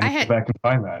 man. I need to go back and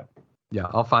find that. Yeah,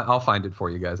 I'll find it for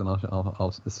you guys, and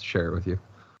I'll just share it with you.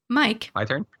 Mike. My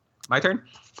turn?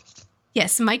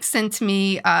 Yes, Mike sent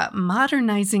me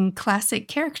modernizing classic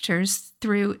characters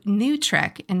through New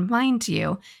Trek. And mind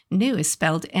you, new is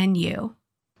spelled N-U.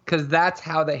 Because that's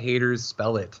how the haters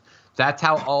spell it. That's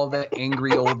how all the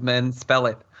angry old men spell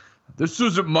it. This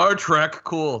isn't my Trek.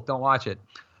 Cool. Don't watch it.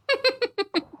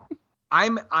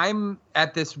 I'm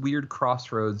at this weird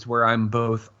crossroads where I'm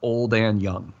both old and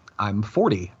young. I'm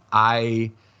 40.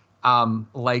 I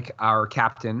like our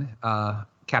captain,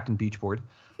 Captain Beachboard.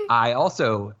 I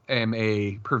also am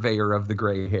a purveyor of the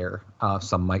gray hair.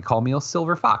 Some might call me a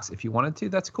silver fox. If you wanted to,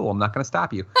 that's cool. I'm not going to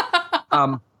stop you.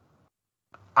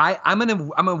 I'm in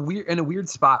a weird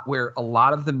spot where a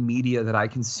lot of the media that I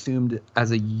consumed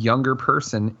as a younger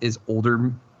person is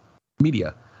older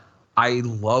media. I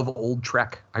love old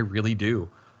Trek. I really do.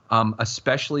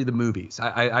 Especially the movies.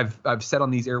 I've said on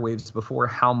these airwaves before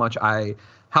how much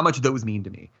those mean to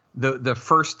me. The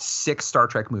first 6 Star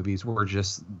Trek movies were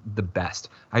just the best.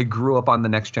 I grew up on The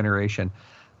Next Generation.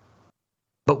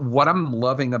 But what I'm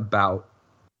loving about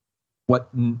what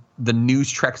the new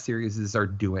Trek series are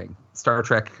doing, Star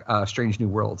Trek Strange New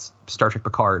Worlds, Star Trek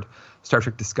Picard, Star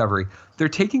Trek Discovery, they're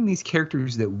taking these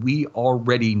characters that we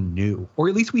already knew, or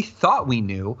at least we thought we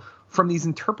knew, from these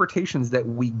interpretations that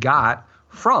we got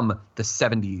from the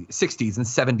 70s, 60s and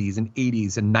 70s and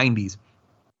 80s and 90s.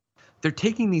 They're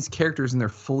taking these characters and they're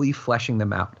fully fleshing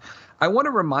them out. I want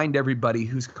to remind everybody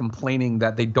who's complaining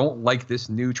that they don't like this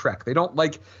new Trek. They don't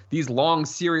like these long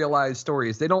serialized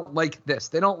stories. They don't like this.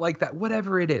 They don't like that.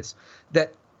 Whatever it is,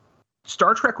 that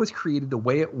Star Trek was created the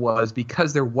way it was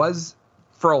because there was,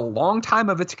 for a long time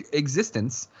of its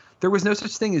existence, there was no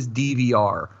such thing as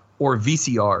DVR or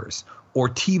VCRs or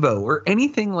TiVo or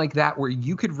anything like that where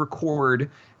you could record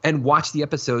and watch the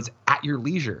episodes at your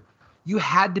leisure. You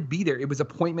had to be there. It was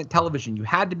appointment television. You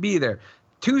had to be there.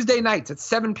 Tuesday nights at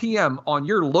 7 p.m. on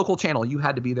your local channel, you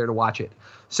had to be there to watch it.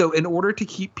 So in order to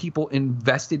keep people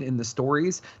invested in the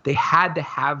stories, they had to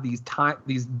have these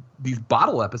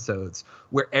bottle episodes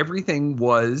where everything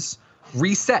was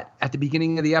reset at the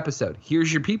beginning of the episode.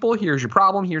 Here's your people, here's your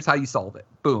problem, here's how you solve it.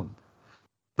 Boom.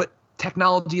 But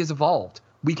technology has evolved.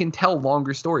 We can tell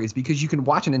longer stories because you can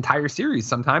watch an entire series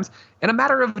sometimes in a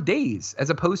matter of days as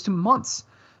opposed to months.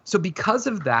 So because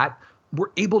of that,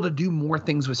 we're able to do more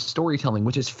things with storytelling,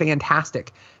 which is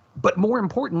fantastic. But more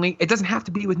importantly, it doesn't have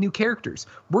to be with new characters.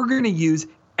 We're going to use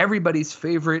everybody's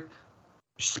favorite,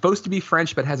 supposed to be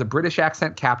French, but has a British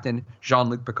accent captain,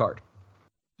 Jean-Luc Picard.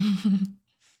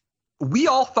 We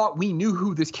all thought we knew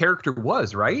who this character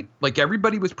was, right? Like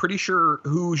everybody was pretty sure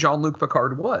who Jean-Luc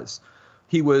Picard was.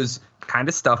 He was kind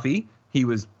of stuffy. He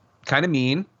was kind of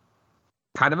mean,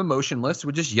 kind of emotionless,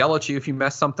 would just yell at you if you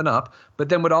messed something up, but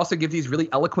then would also give these really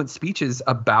eloquent speeches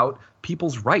about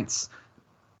people's rights.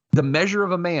 The Measure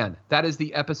of a Man, that is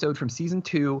the episode from season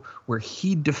 2 where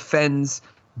he defends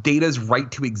Data's right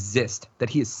to exist, that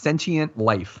he is sentient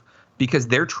life, because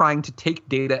they're trying to take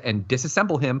Data and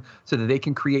disassemble him so that they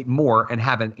can create more and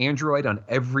have an android on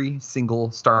every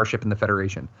single starship in the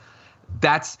Federation.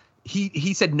 That's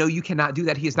he said, no, you cannot do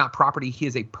that. He is not property. He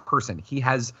is a person. He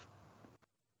has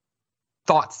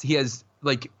thoughts. He has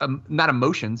like not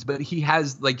emotions, but he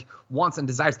has like wants and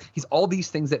desires. He's all these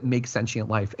things that make sentient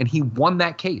life. And he won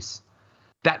that case.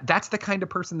 That's the kind of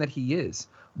person that he is.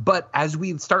 But as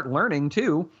we start learning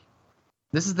too,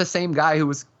 this is the same guy who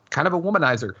was kind of a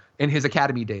womanizer in his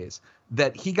academy days,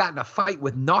 that he got in a fight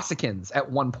with Nausicaans at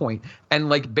one point and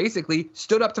like basically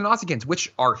stood up to Nausicaans,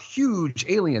 which are huge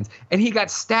aliens. And he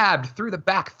got stabbed through the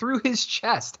back, through his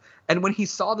chest. And when he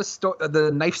saw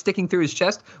the knife sticking through his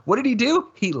chest, what did he do?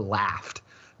 He laughed.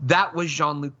 That was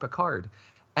Jean-Luc Picard.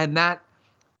 And that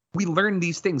we learn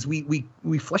these things. We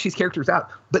flesh these characters out.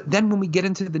 But then when we get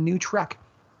into the new Trek,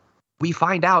 we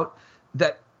find out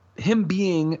that him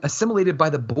being assimilated by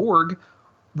the Borg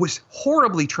was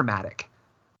horribly traumatic.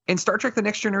 In Star Trek The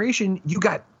Next Generation, you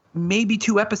got maybe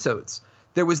 2 episodes.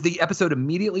 There was the episode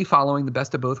immediately following The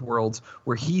Best of Both Worlds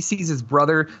where he sees his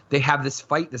brother. They have this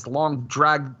fight, this long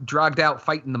dragged out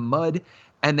fight in the mud.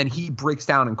 And then he breaks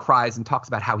down and cries and talks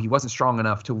about how he wasn't strong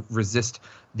enough to resist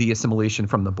the assimilation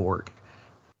from the Borg.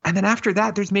 And then after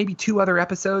that, there's maybe 2 other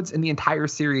episodes in the entire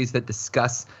series that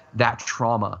discuss that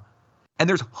trauma. And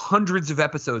there's hundreds of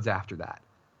episodes after that.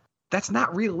 That's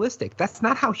not realistic. That's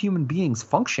not how human beings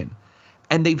function.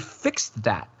 And they've fixed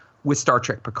that with Star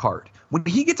Trek Picard. When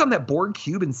he gets on that Borg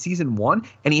cube in season 1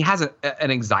 and he has an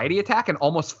anxiety attack and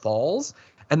almost falls,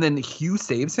 and then Hugh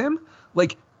saves him,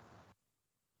 like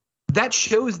that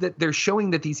shows that they're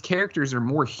showing that these characters are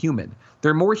more human.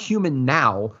 They're more human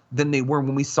now than they were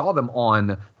when we saw them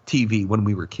on TV when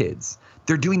we were kids.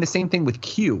 They're doing the same thing with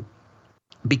Q,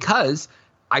 because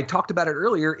I talked about it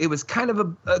earlier. It was kind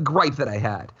of a gripe that I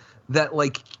had, that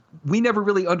like we never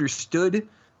really understood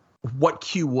what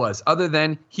Q was, other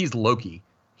than he's Loki.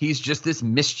 He's just this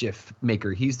mischief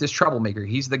maker. He's this troublemaker.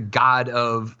 He's the god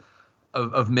of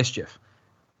mischief.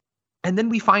 And then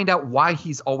we find out why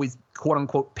he's always, quote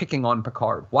unquote, picking on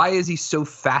Picard. Why is he so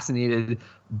fascinated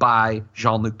by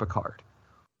Jean-Luc Picard?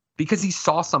 Because he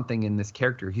saw something in this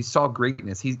character. He saw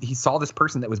greatness. He saw this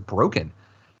person that was broken,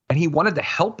 and he wanted to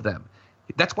help them.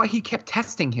 That's why he kept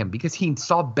testing him, because he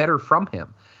saw better from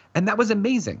him. And that was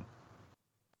amazing.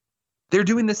 They're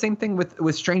doing the same thing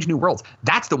with Strange New Worlds.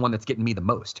 That's the one that's getting me the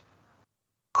most.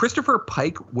 Christopher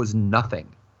Pike was nothing.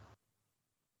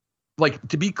 Like,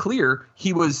 to be clear,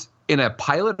 he was in a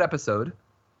pilot episode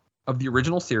of the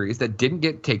original series that didn't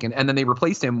get taken, and then they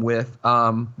replaced him with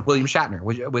William Shatner,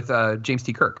 with James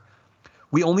T. Kirk.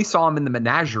 We only saw him in the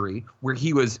Menagerie, where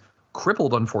he was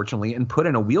crippled, unfortunately, and put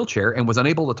in a wheelchair and was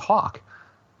unable to talk.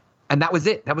 And that was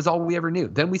it. That was all we ever knew.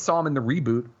 Then we saw him in the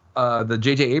reboot, the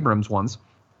J.J. Abrams ones.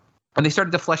 And they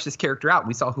started to flesh this character out.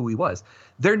 We saw who he was.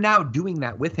 They're now doing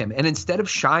that with him. And instead of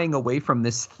shying away from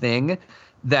this thing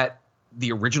that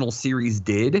the original series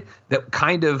did, that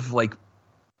kind of like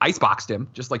iceboxed him,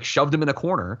 just like shoved him in a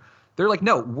corner, they're like,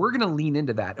 no, we're going to lean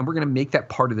into that. And we're going to make that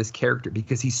part of this character,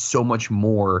 because he's so much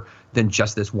more than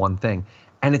just this one thing.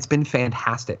 And it's been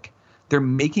fantastic. They're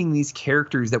making these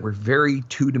characters that were very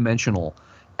two-dimensional,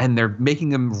 and they're making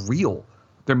them real.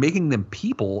 They're making them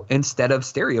people instead of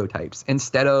stereotypes,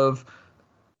 instead of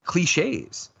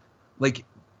cliches. Like,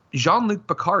 Jean-Luc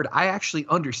Picard, I actually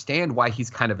understand why he's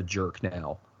kind of a jerk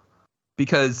now.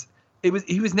 Because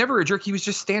he was never a jerk. He was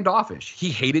just standoffish.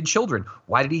 He hated children.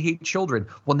 Why did he hate children?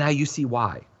 Well, now you see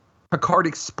why. Picard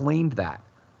explained that.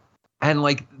 And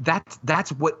like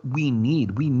that's what we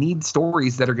need. We need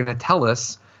stories that are going to tell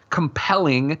us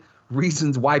compelling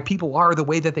reasons why people are the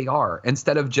way that they are,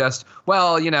 instead of just,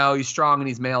 well, he's strong and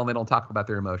he's male and they don't talk about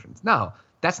their emotions. No,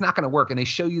 that's not going to work. And they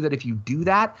show you that if you do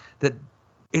that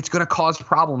it's going to cause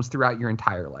problems throughout your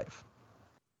entire life.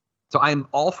 So I'm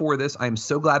all for this. I'm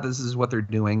so glad this is what they're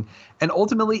doing. And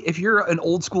ultimately, if you're an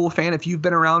old school fan, if you've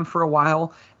been around for a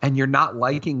while and you're not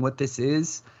liking what this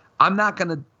is, I'm not going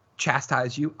to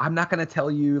chastise you. I'm not going to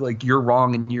tell you like you're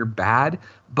wrong and you're bad,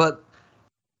 but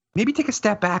maybe take a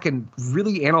step back and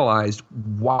really analyze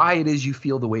why it is you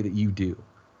feel the way that you do.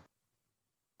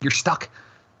 You're stuck.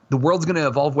 The world's going to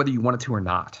evolve whether you want it to or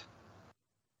not.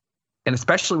 And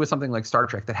especially with something like Star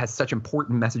Trek that has such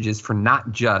important messages for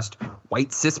not just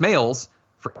white cis males,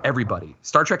 for everybody.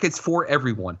 Star Trek is for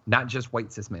everyone, not just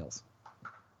white cis males.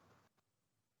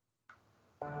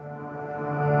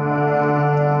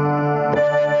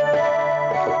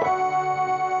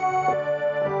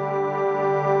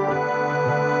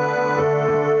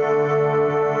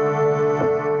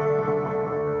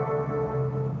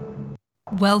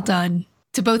 Well done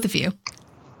to both of you.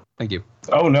 Thank you.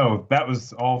 Oh, no, that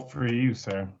was all for you,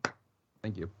 sir.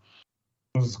 Thank you.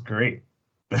 It was great.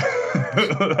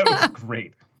 That was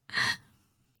great.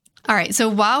 All right. So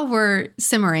while we're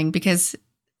simmering, because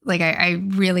like I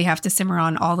really have to simmer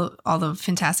on all the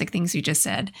fantastic things you just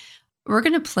said, we're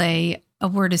going to play a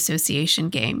word association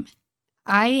game.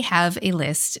 I have a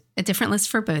different list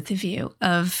for both of you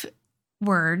of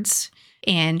words,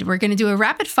 and we're going to do a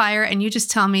rapid fire, and you just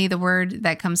tell me the word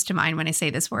that comes to mind when I say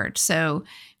this word. So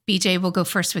BJ will go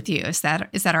first with you. Is that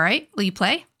all right? Will you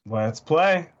play? Let's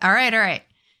play. All right.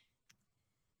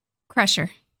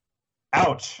 Crusher.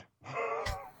 Ouch.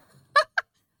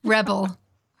 Rebel.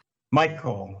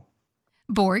 Michael.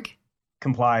 Borg.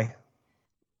 Comply.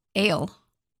 Ale.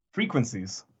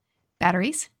 Frequencies.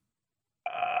 Batteries.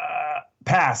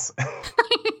 Pass.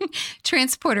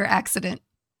 Transporter accident.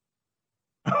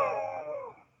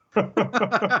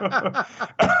 That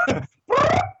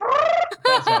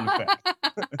sound effect.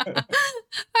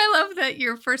 I love that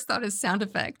your first thought is sound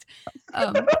effect.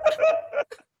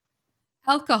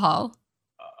 Alcohol.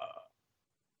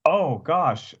 Oh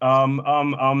gosh.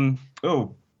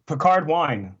 Oh, Picard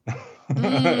wine.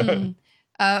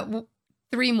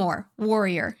 Three more.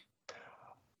 Warrior.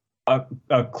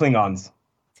 Klingons.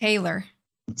 Tailor.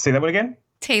 Say that one again.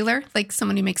 Tailor, like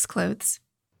someone who makes clothes.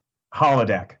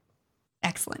 Holodeck.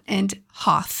 Excellent. And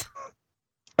Hoth.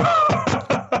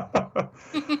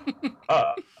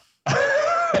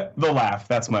 The laugh.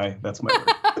 That's my word.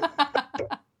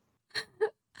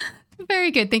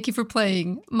 Very good. Thank you for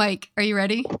playing. Mike, are you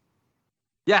ready?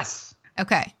 Yes.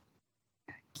 Okay.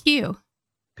 Q.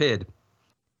 PID.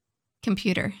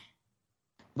 Computer.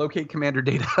 Locate commander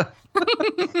data.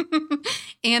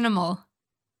 Animal.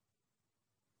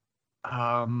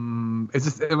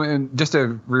 Just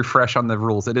to refresh on the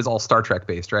rules, it is all Star Trek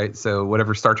based, right? So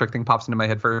whatever Star Trek thing pops into my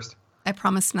head first. I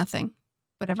promise nothing.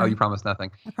 Whatever. Oh, you promised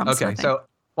nothing. I promise okay, nothing. So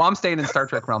I'm staying in Star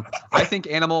Trek realm. I think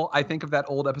animal. I think of that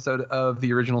old episode of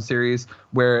the original series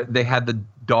where they had the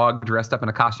dog dressed up in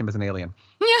a costume as an alien.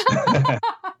 Yeah.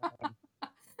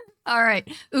 All right.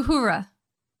 Uhura.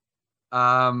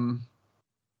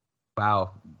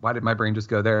 Wow. Why did my brain just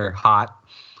go there? Hot.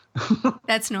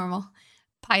 That's normal.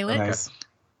 Pilot. Nice.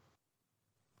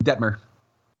 Detmer.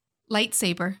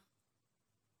 Lightsaber.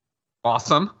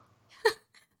 Awesome.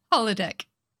 Holodeck.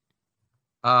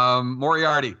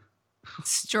 Moriarty.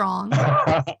 Strong.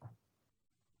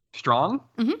 Strong?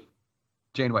 Mm-hmm.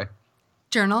 Janeway.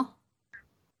 Journal.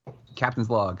 Captain's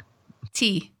log.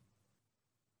 Tea.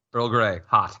 Earl Grey.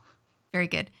 Hot. Very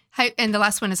good. And the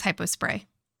last one is hypospray.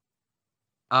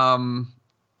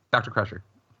 Dr. Crusher.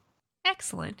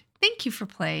 Excellent. Thank you for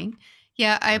playing.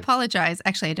 Yeah, I apologize.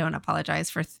 Actually, I don't apologize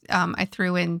for. I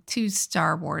threw in 2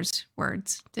 Star Wars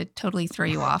words to totally throw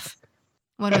you off.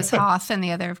 One was Hoth, and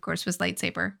the other, of course, was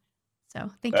lightsaber. So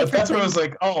thank you for That's what I playing. was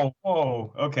like.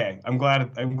 Oh, okay. I'm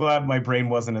glad my brain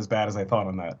wasn't as bad as I thought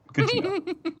on that. Good to know.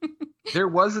 There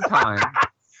was a time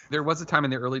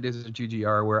in the early days of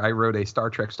GGR where I wrote a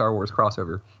Star Trek Star Wars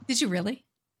crossover. Did you really?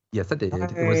 Yes, I did.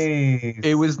 Nice.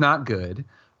 It was not good.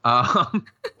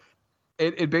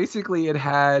 It basically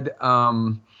had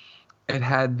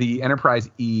the Enterprise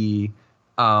E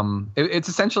It's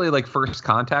essentially like First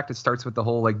Contact. It starts with the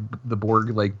whole like the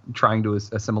Borg like trying to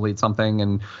assimilate something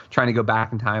and trying to go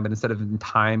back in time, but instead of in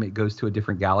time, it goes to a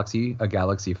different galaxy, a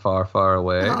galaxy far, far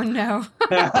away. Oh no!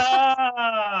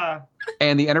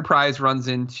 And the Enterprise runs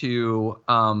into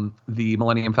the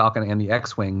Millennium Falcon and the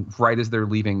X-wing right as they're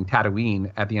leaving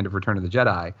Tatooine at the end of Return of the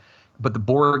Jedi, but the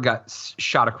Borg got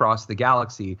shot across the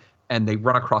galaxy and they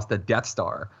run across the Death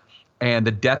Star, and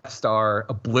the Death Star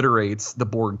obliterates the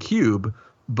Borg cube.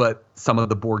 But some of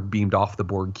the Borg beamed off the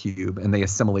Borg cube and they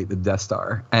assimilate the Death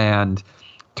Star and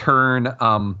turn.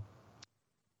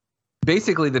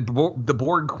 Basically, the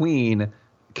Borg Queen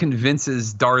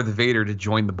convinces Darth Vader to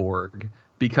join the Borg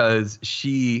because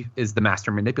she is the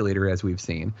master manipulator, as we've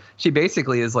seen. She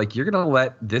basically is like, you're going to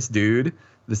let this dude,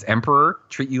 this Emperor,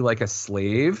 treat you like a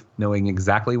slave, knowing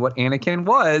exactly what Anakin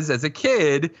was as a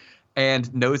kid,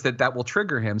 and knows that that will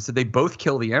trigger him. So they both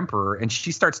kill the Emperor, and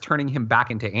she starts turning him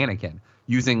back into Anakin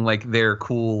using like their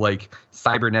cool like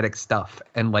cybernetic stuff,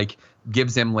 and like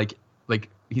gives him like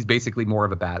he's basically more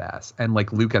of a badass. And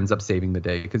like Luke ends up saving the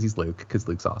day because he's Luke, because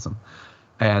Luke's awesome.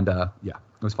 And yeah,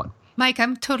 it was fun. Mike,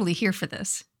 I'm totally here for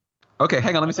this. Okay,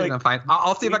 hang on. Let me see if I can find.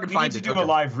 I'll see if I can find it. We need to do a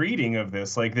live reading of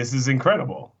this. Like, this is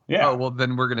incredible. Yeah. Oh well,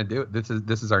 then we're gonna do it. This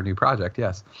is our new project.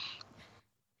 Yes.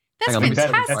 That's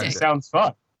fantastic. That sounds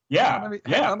fun. Yeah.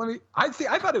 Hang on, I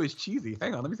thought it was cheesy.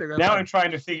 Hang on. Let me see. Now I'm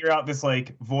trying to figure out this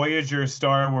like Voyager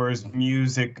Star Wars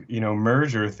music,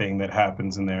 merger thing that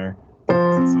happens in there.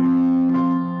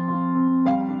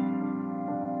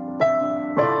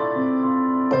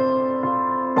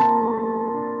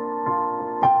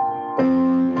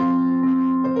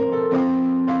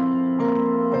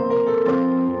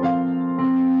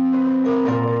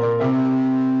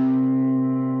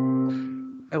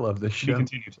 This show.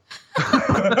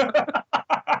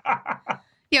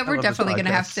 Yeah, we're definitely going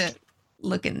to have to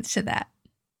look into that.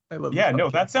 I love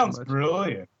that sounds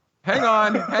brilliant. Hang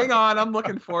on. I'm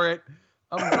looking for it.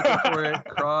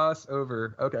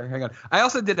 Crossover. Okay, hang on. I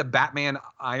also did a Batman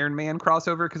Iron Man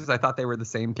crossover because I thought they were the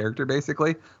same character,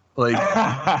 basically. Like,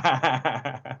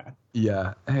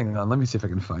 yeah. Hang on. Let me see if I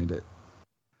can find it.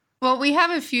 Well, we have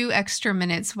a few extra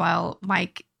minutes while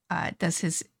Mike does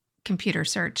his computer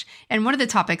search. And one of the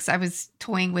topics I was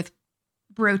toying with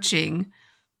broaching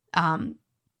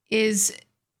is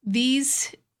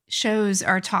these shows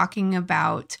are talking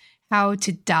about how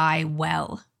to die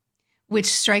well, which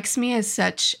strikes me as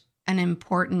such an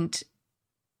important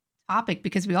topic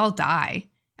because we all die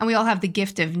and we all have the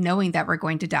gift of knowing that we're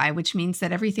going to die, which means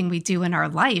that everything we do in our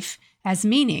life has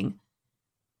meaning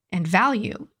and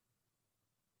value.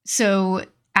 So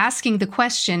asking the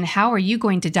question, how are you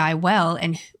going to die well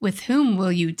and with whom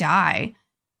will you die?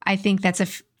 I think that's a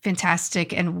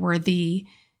fantastic and worthy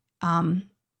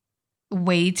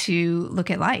way to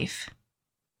look at life.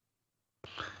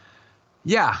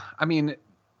 Yeah. I mean,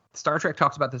 Star Trek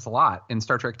talks about this a lot. In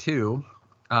Star Trek 2,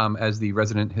 as the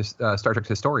resident Star Trek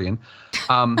historian,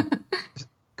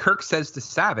 Kirk says to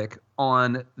Saavik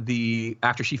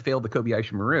after she failed the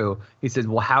Kobayashi Maru, he says,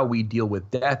 well, how we deal with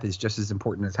death is just as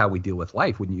important as how we deal with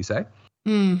life, wouldn't you say?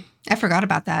 I forgot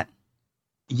about that.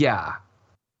 Yeah.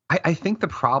 I think the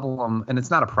problem, and it's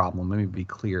not a problem, let me be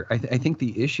clear. I think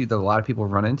the issue that a lot of people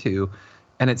run into,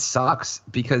 and it sucks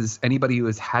because anybody who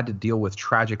has had to deal with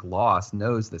tragic loss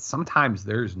knows that sometimes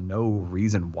there's no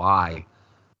reason why.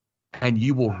 And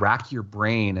you will rack your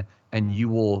brain and you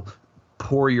will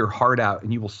pour your heart out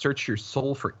and you will search your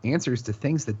soul for answers to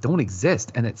things that don't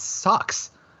exist. And it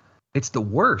sucks. It's the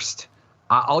worst.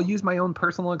 I'll use my own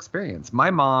personal experience.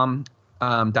 My mom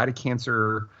died of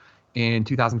cancer in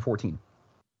 2014,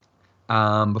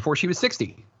 before she was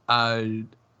 60.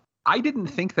 I didn't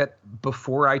think that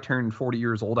before I turned 40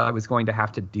 years old, I was going to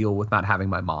have to deal with not having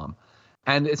my mom.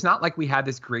 And it's not like we had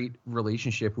this great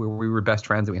relationship where we were best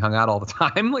friends and we hung out all the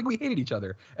time. Like, we hated each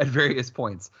other at various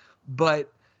points.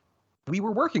 But we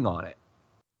were working on it.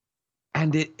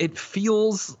 And it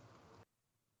feels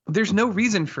there's no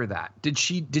reason for that. Did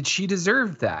she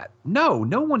deserve that? No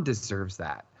one deserves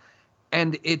that.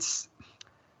 And it's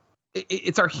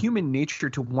our human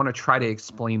nature to want to try to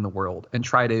explain the world and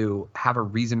try to have a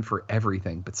reason for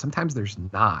everything. But sometimes there's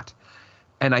not.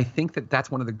 And I think that that's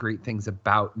one of the great things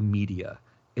about media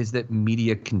is that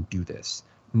media can do this.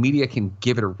 Media can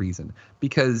give it a reason,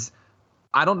 because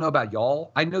I don't know about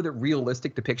y'all. I know that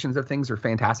realistic depictions of things are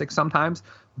fantastic sometimes,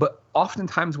 but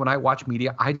oftentimes when I watch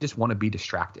media, I just want to be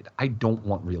distracted. I don't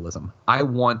want realism. I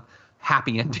want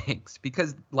happy endings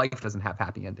because life doesn't have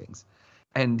happy endings.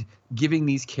 And giving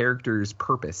these characters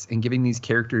purpose and giving these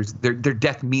characters their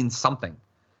death means something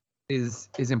is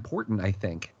important, I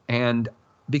think. And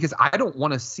because I don't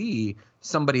want to see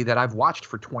somebody that I've watched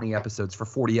for 20 episodes, for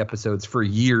 40 episodes, for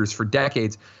years, for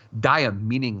decades, die a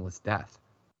meaningless death.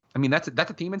 I mean, that's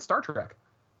a theme in Star Trek.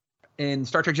 In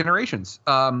Star Trek Generations,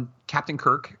 Captain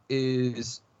Kirk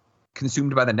is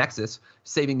consumed by the Nexus,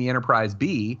 saving the Enterprise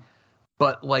B,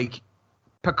 but like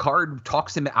Picard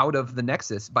talks him out of the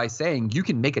Nexus by saying, you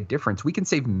can make a difference. We can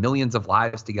save millions of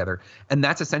lives together. And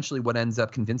that's essentially what ends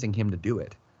up convincing him to do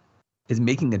it, is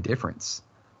making a difference.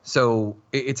 So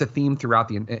it's a theme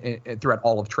throughout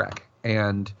all of Trek.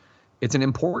 And it's an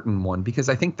important one because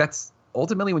I think that's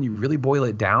ultimately, when you really boil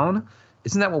it down,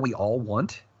 isn't that what we all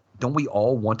want? Don't we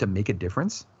all want to make a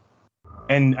difference?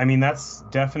 And I mean, that's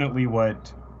definitely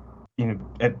what,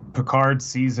 at Picard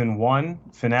season 1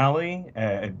 finale,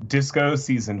 Disco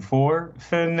season 4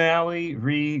 finale,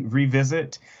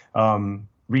 revisit,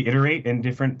 reiterate in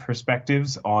different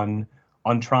perspectives on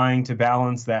trying to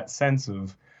balance that sense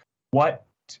of what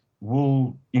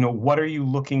are you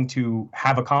looking to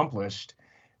have accomplished,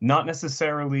 not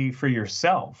necessarily for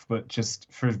yourself, but just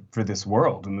for this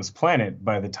world and this planet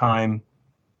by the time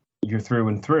you're through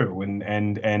and through.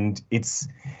 And it's,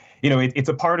 it's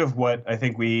a part of what I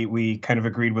think we kind of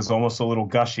agreed was almost a little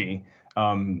gushy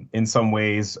in some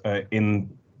ways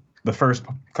in the first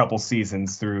couple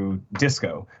seasons through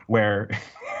Disco, where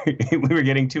we were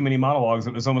getting too many monologues.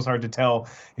 It was almost hard to tell,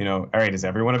 all right, is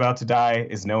everyone about to die?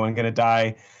 Is no one going to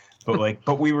die?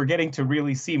 But we were getting to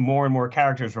really see more and more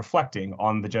characters reflecting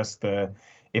on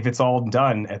if it's all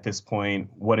done at this point,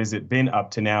 what has it been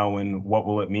up to now, and what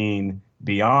will it mean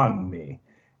beyond me?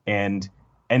 And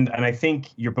I think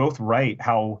you're both right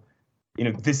how,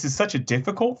 this is such a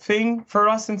difficult thing for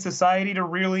us in society to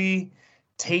really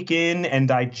take in and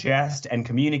digest and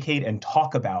communicate and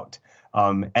talk about.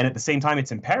 And at the same time,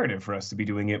 it's imperative for us to be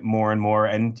doing it more and more.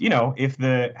 And, if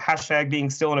the hashtag being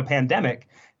still in a pandemic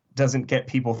doesn't get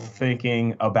people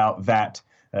thinking about that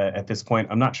at this point,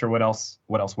 I'm not sure what else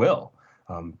will.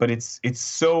 But it's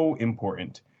so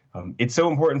important. It's so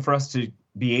important for us to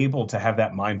be able to have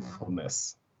that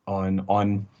mindfulness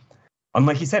on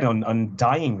like you said, on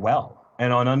dying well,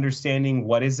 and on understanding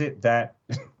what is it that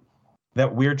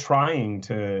we're trying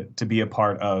to be a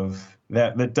part of,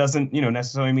 that doesn't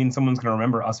necessarily mean someone's going to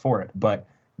remember us for it, but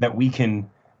that we can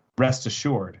rest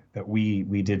assured that we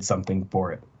did something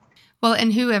for it. Well,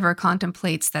 and whoever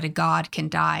contemplates that a god can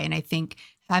die, and I think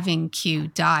having Q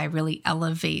die really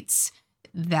elevates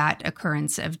that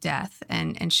occurrence of death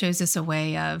and shows us a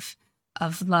way of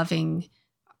loving,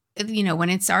 when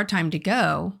it's our time to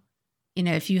go,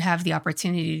 if you have the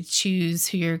opportunity to choose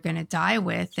who you're going to die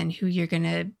with and who you're going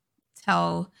to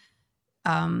tell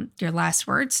your last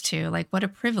words to, like, what a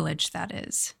privilege that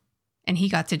is. And he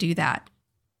got to do that.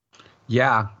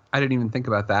 Yeah, I didn't even think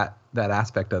about that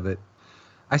aspect of it.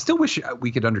 I still wish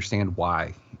we could understand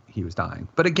why he was dying.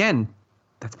 But again,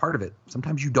 that's part of it.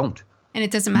 Sometimes you don't. And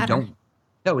it doesn't matter.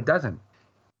 No, it doesn't.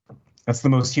 That's the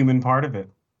most human part of it.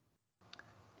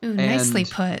 Ooh, nicely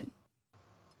put.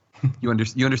 You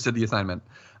understood the assignment.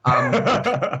 All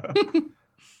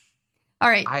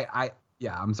right.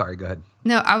 I'm sorry. Go ahead.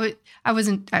 No, I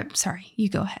wasn't. I'm sorry. You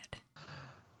go ahead.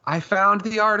 I found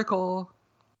the article.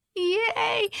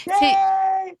 Yay!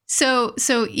 Yay! So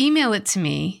email it to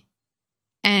me,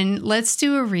 and let's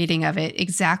do a reading of it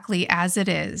exactly as it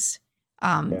is.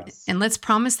 Yes. And let's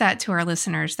promise that to our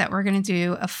listeners that we're going to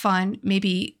do a fun,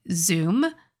 maybe Zoom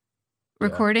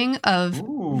recording of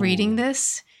reading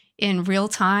this in real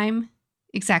time,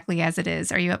 exactly as it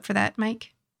is. Are you up for that,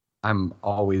 Mike? I'm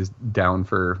always down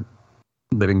for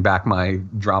living back my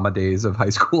drama days of high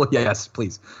school. Yes,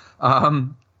 please.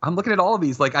 I'm looking at all of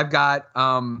these. Like, I've got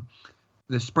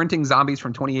the sprinting zombies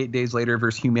from 28 Days Later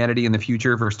versus Humanity in the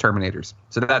Future versus Terminators.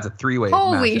 So that's a 3-way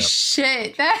Holy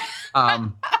mashup. Shit.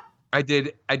 I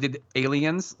did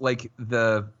Aliens, like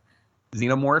the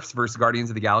Xenomorphs versus Guardians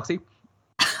of the Galaxy.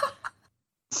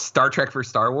 Star Trek versus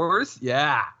Star Wars.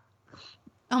 Yeah.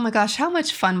 Oh my gosh, how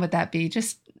much fun would that be?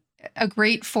 Just a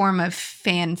great form of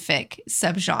fanfic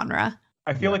subgenre.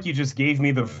 I feel like you just gave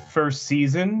me the first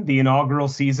season, the inaugural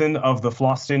season of the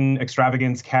Floston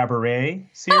Extravagance Cabaret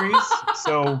series.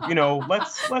 So,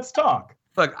 let's talk.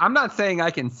 Look, I'm not saying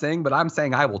I can sing, but I'm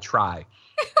saying I will try.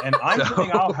 And I'm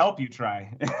saying I'll help you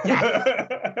try.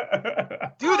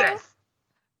 Yes. Do this.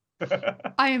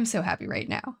 I am so happy right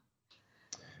now.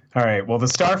 All right. Well, the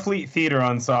Starfleet Theater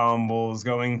Ensemble is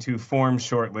going to form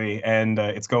shortly, and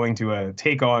it's going to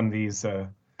take on these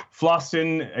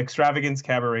Floston Extravagance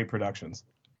Cabaret productions.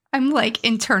 I'm like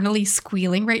internally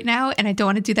squealing right now, and I don't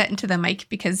want to do that into the mic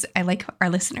because I like our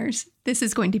listeners. This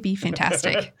is going to be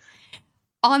fantastic.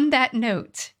 On that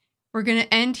note, we're going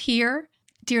to end here.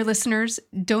 Dear listeners,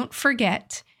 don't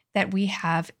forget that we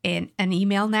have an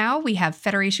email now. We have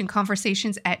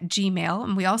federationconversations@gmail.com.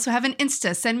 And we also have an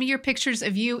Insta. Send me your pictures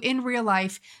of you in real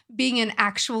life being an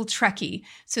actual Trekkie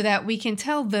so that we can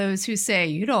tell those who say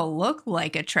you don't look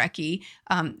like a Trekkie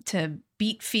to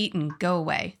beat feet and go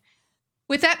away.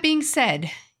 With that being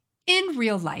said, in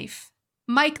real life,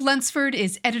 Mike Lunsford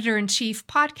is editor-in-chief,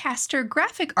 podcaster,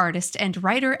 graphic artist, and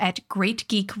writer at Great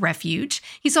Geek Refuge.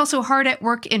 He's also hard at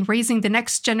work in raising the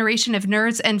next generation of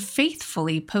nerds and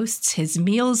faithfully posts his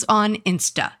meals on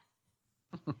Insta.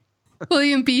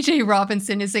 William B.J.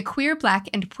 Robinson is a queer, Black,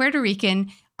 and Puerto Rican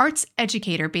arts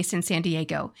educator based in San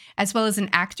Diego, as well as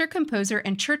an actor, composer,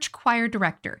 and church choir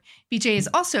director. BJ is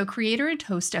also creator and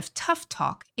host of Tough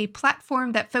Talk, a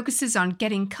platform that focuses on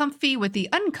getting comfy with the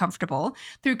uncomfortable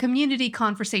through community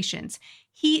conversations.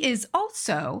 He is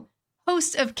also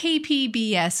host of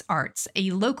KPBS Arts, a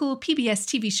local PBS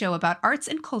TV show about arts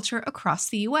and culture across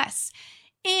the U.S.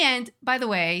 And, by the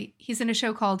way, he's in a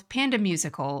show called Panda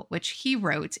Musical, which he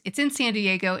wrote. It's in San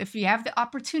Diego. If you have the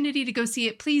opportunity to go see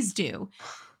it, please do.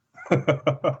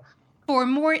 For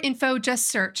more info, just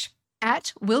search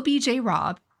at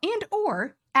WillBJRob and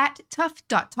or at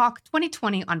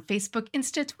tough.talk2020 on Facebook,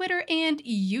 Insta, Twitter, and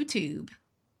YouTube.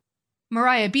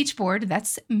 Mariah Beachboard,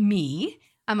 that's me.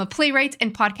 I'm a playwright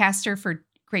and podcaster for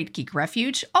Great Geek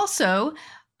Refuge. Also,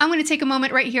 I'm going to take a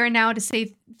moment right here and now to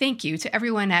say thank you to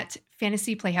everyone at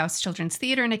Fantasy Playhouse Children's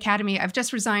Theater and Academy. I've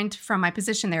just resigned from my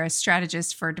position there as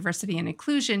strategist for diversity and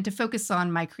inclusion to focus on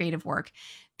my creative work.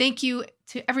 Thank you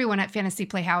to everyone at Fantasy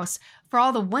Playhouse for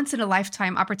all the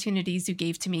once-in-a-lifetime opportunities you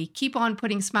gave to me. Keep on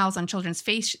putting smiles on children's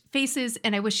faces,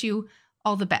 and I wish you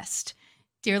all the best.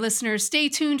 Dear listeners, stay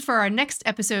tuned for our next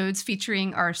episodes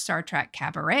featuring our Star Trek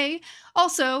Cabaret.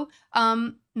 Also,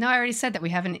 no, I already said that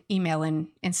we have an email in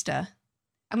Insta.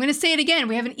 I'm going to say it again.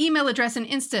 We have an email address in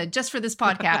Insta just for this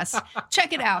podcast.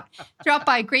 Check it out. Drop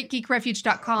by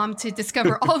greatgeekrefuge.com to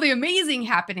discover all the amazing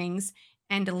happenings.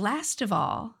 And last of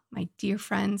all, my dear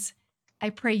friends, I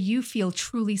pray you feel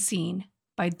truly seen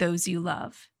by those you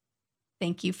love.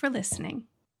 Thank you for listening.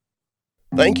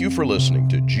 Thank you for listening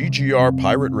to GGR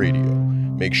Pirate Radio.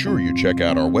 Make sure you check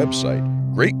out our website,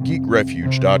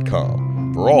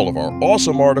 greatgeekrefuge.com, for all of our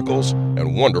awesome articles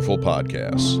and wonderful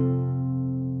podcasts.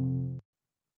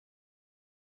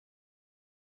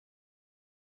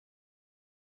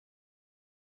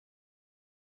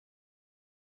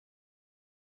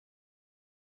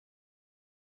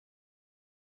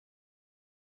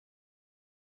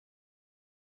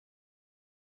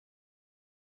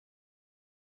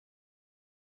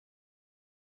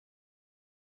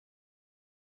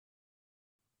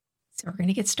 So we're going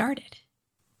to get started.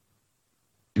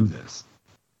 Do this.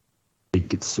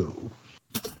 Make it so.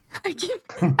 I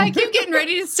keep getting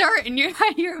ready to start, and you're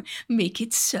make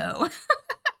it so.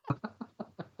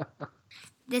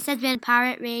 This has been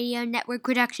Pirate Radio Network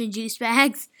production, Juice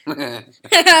Bags.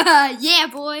 Yeah,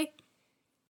 boy.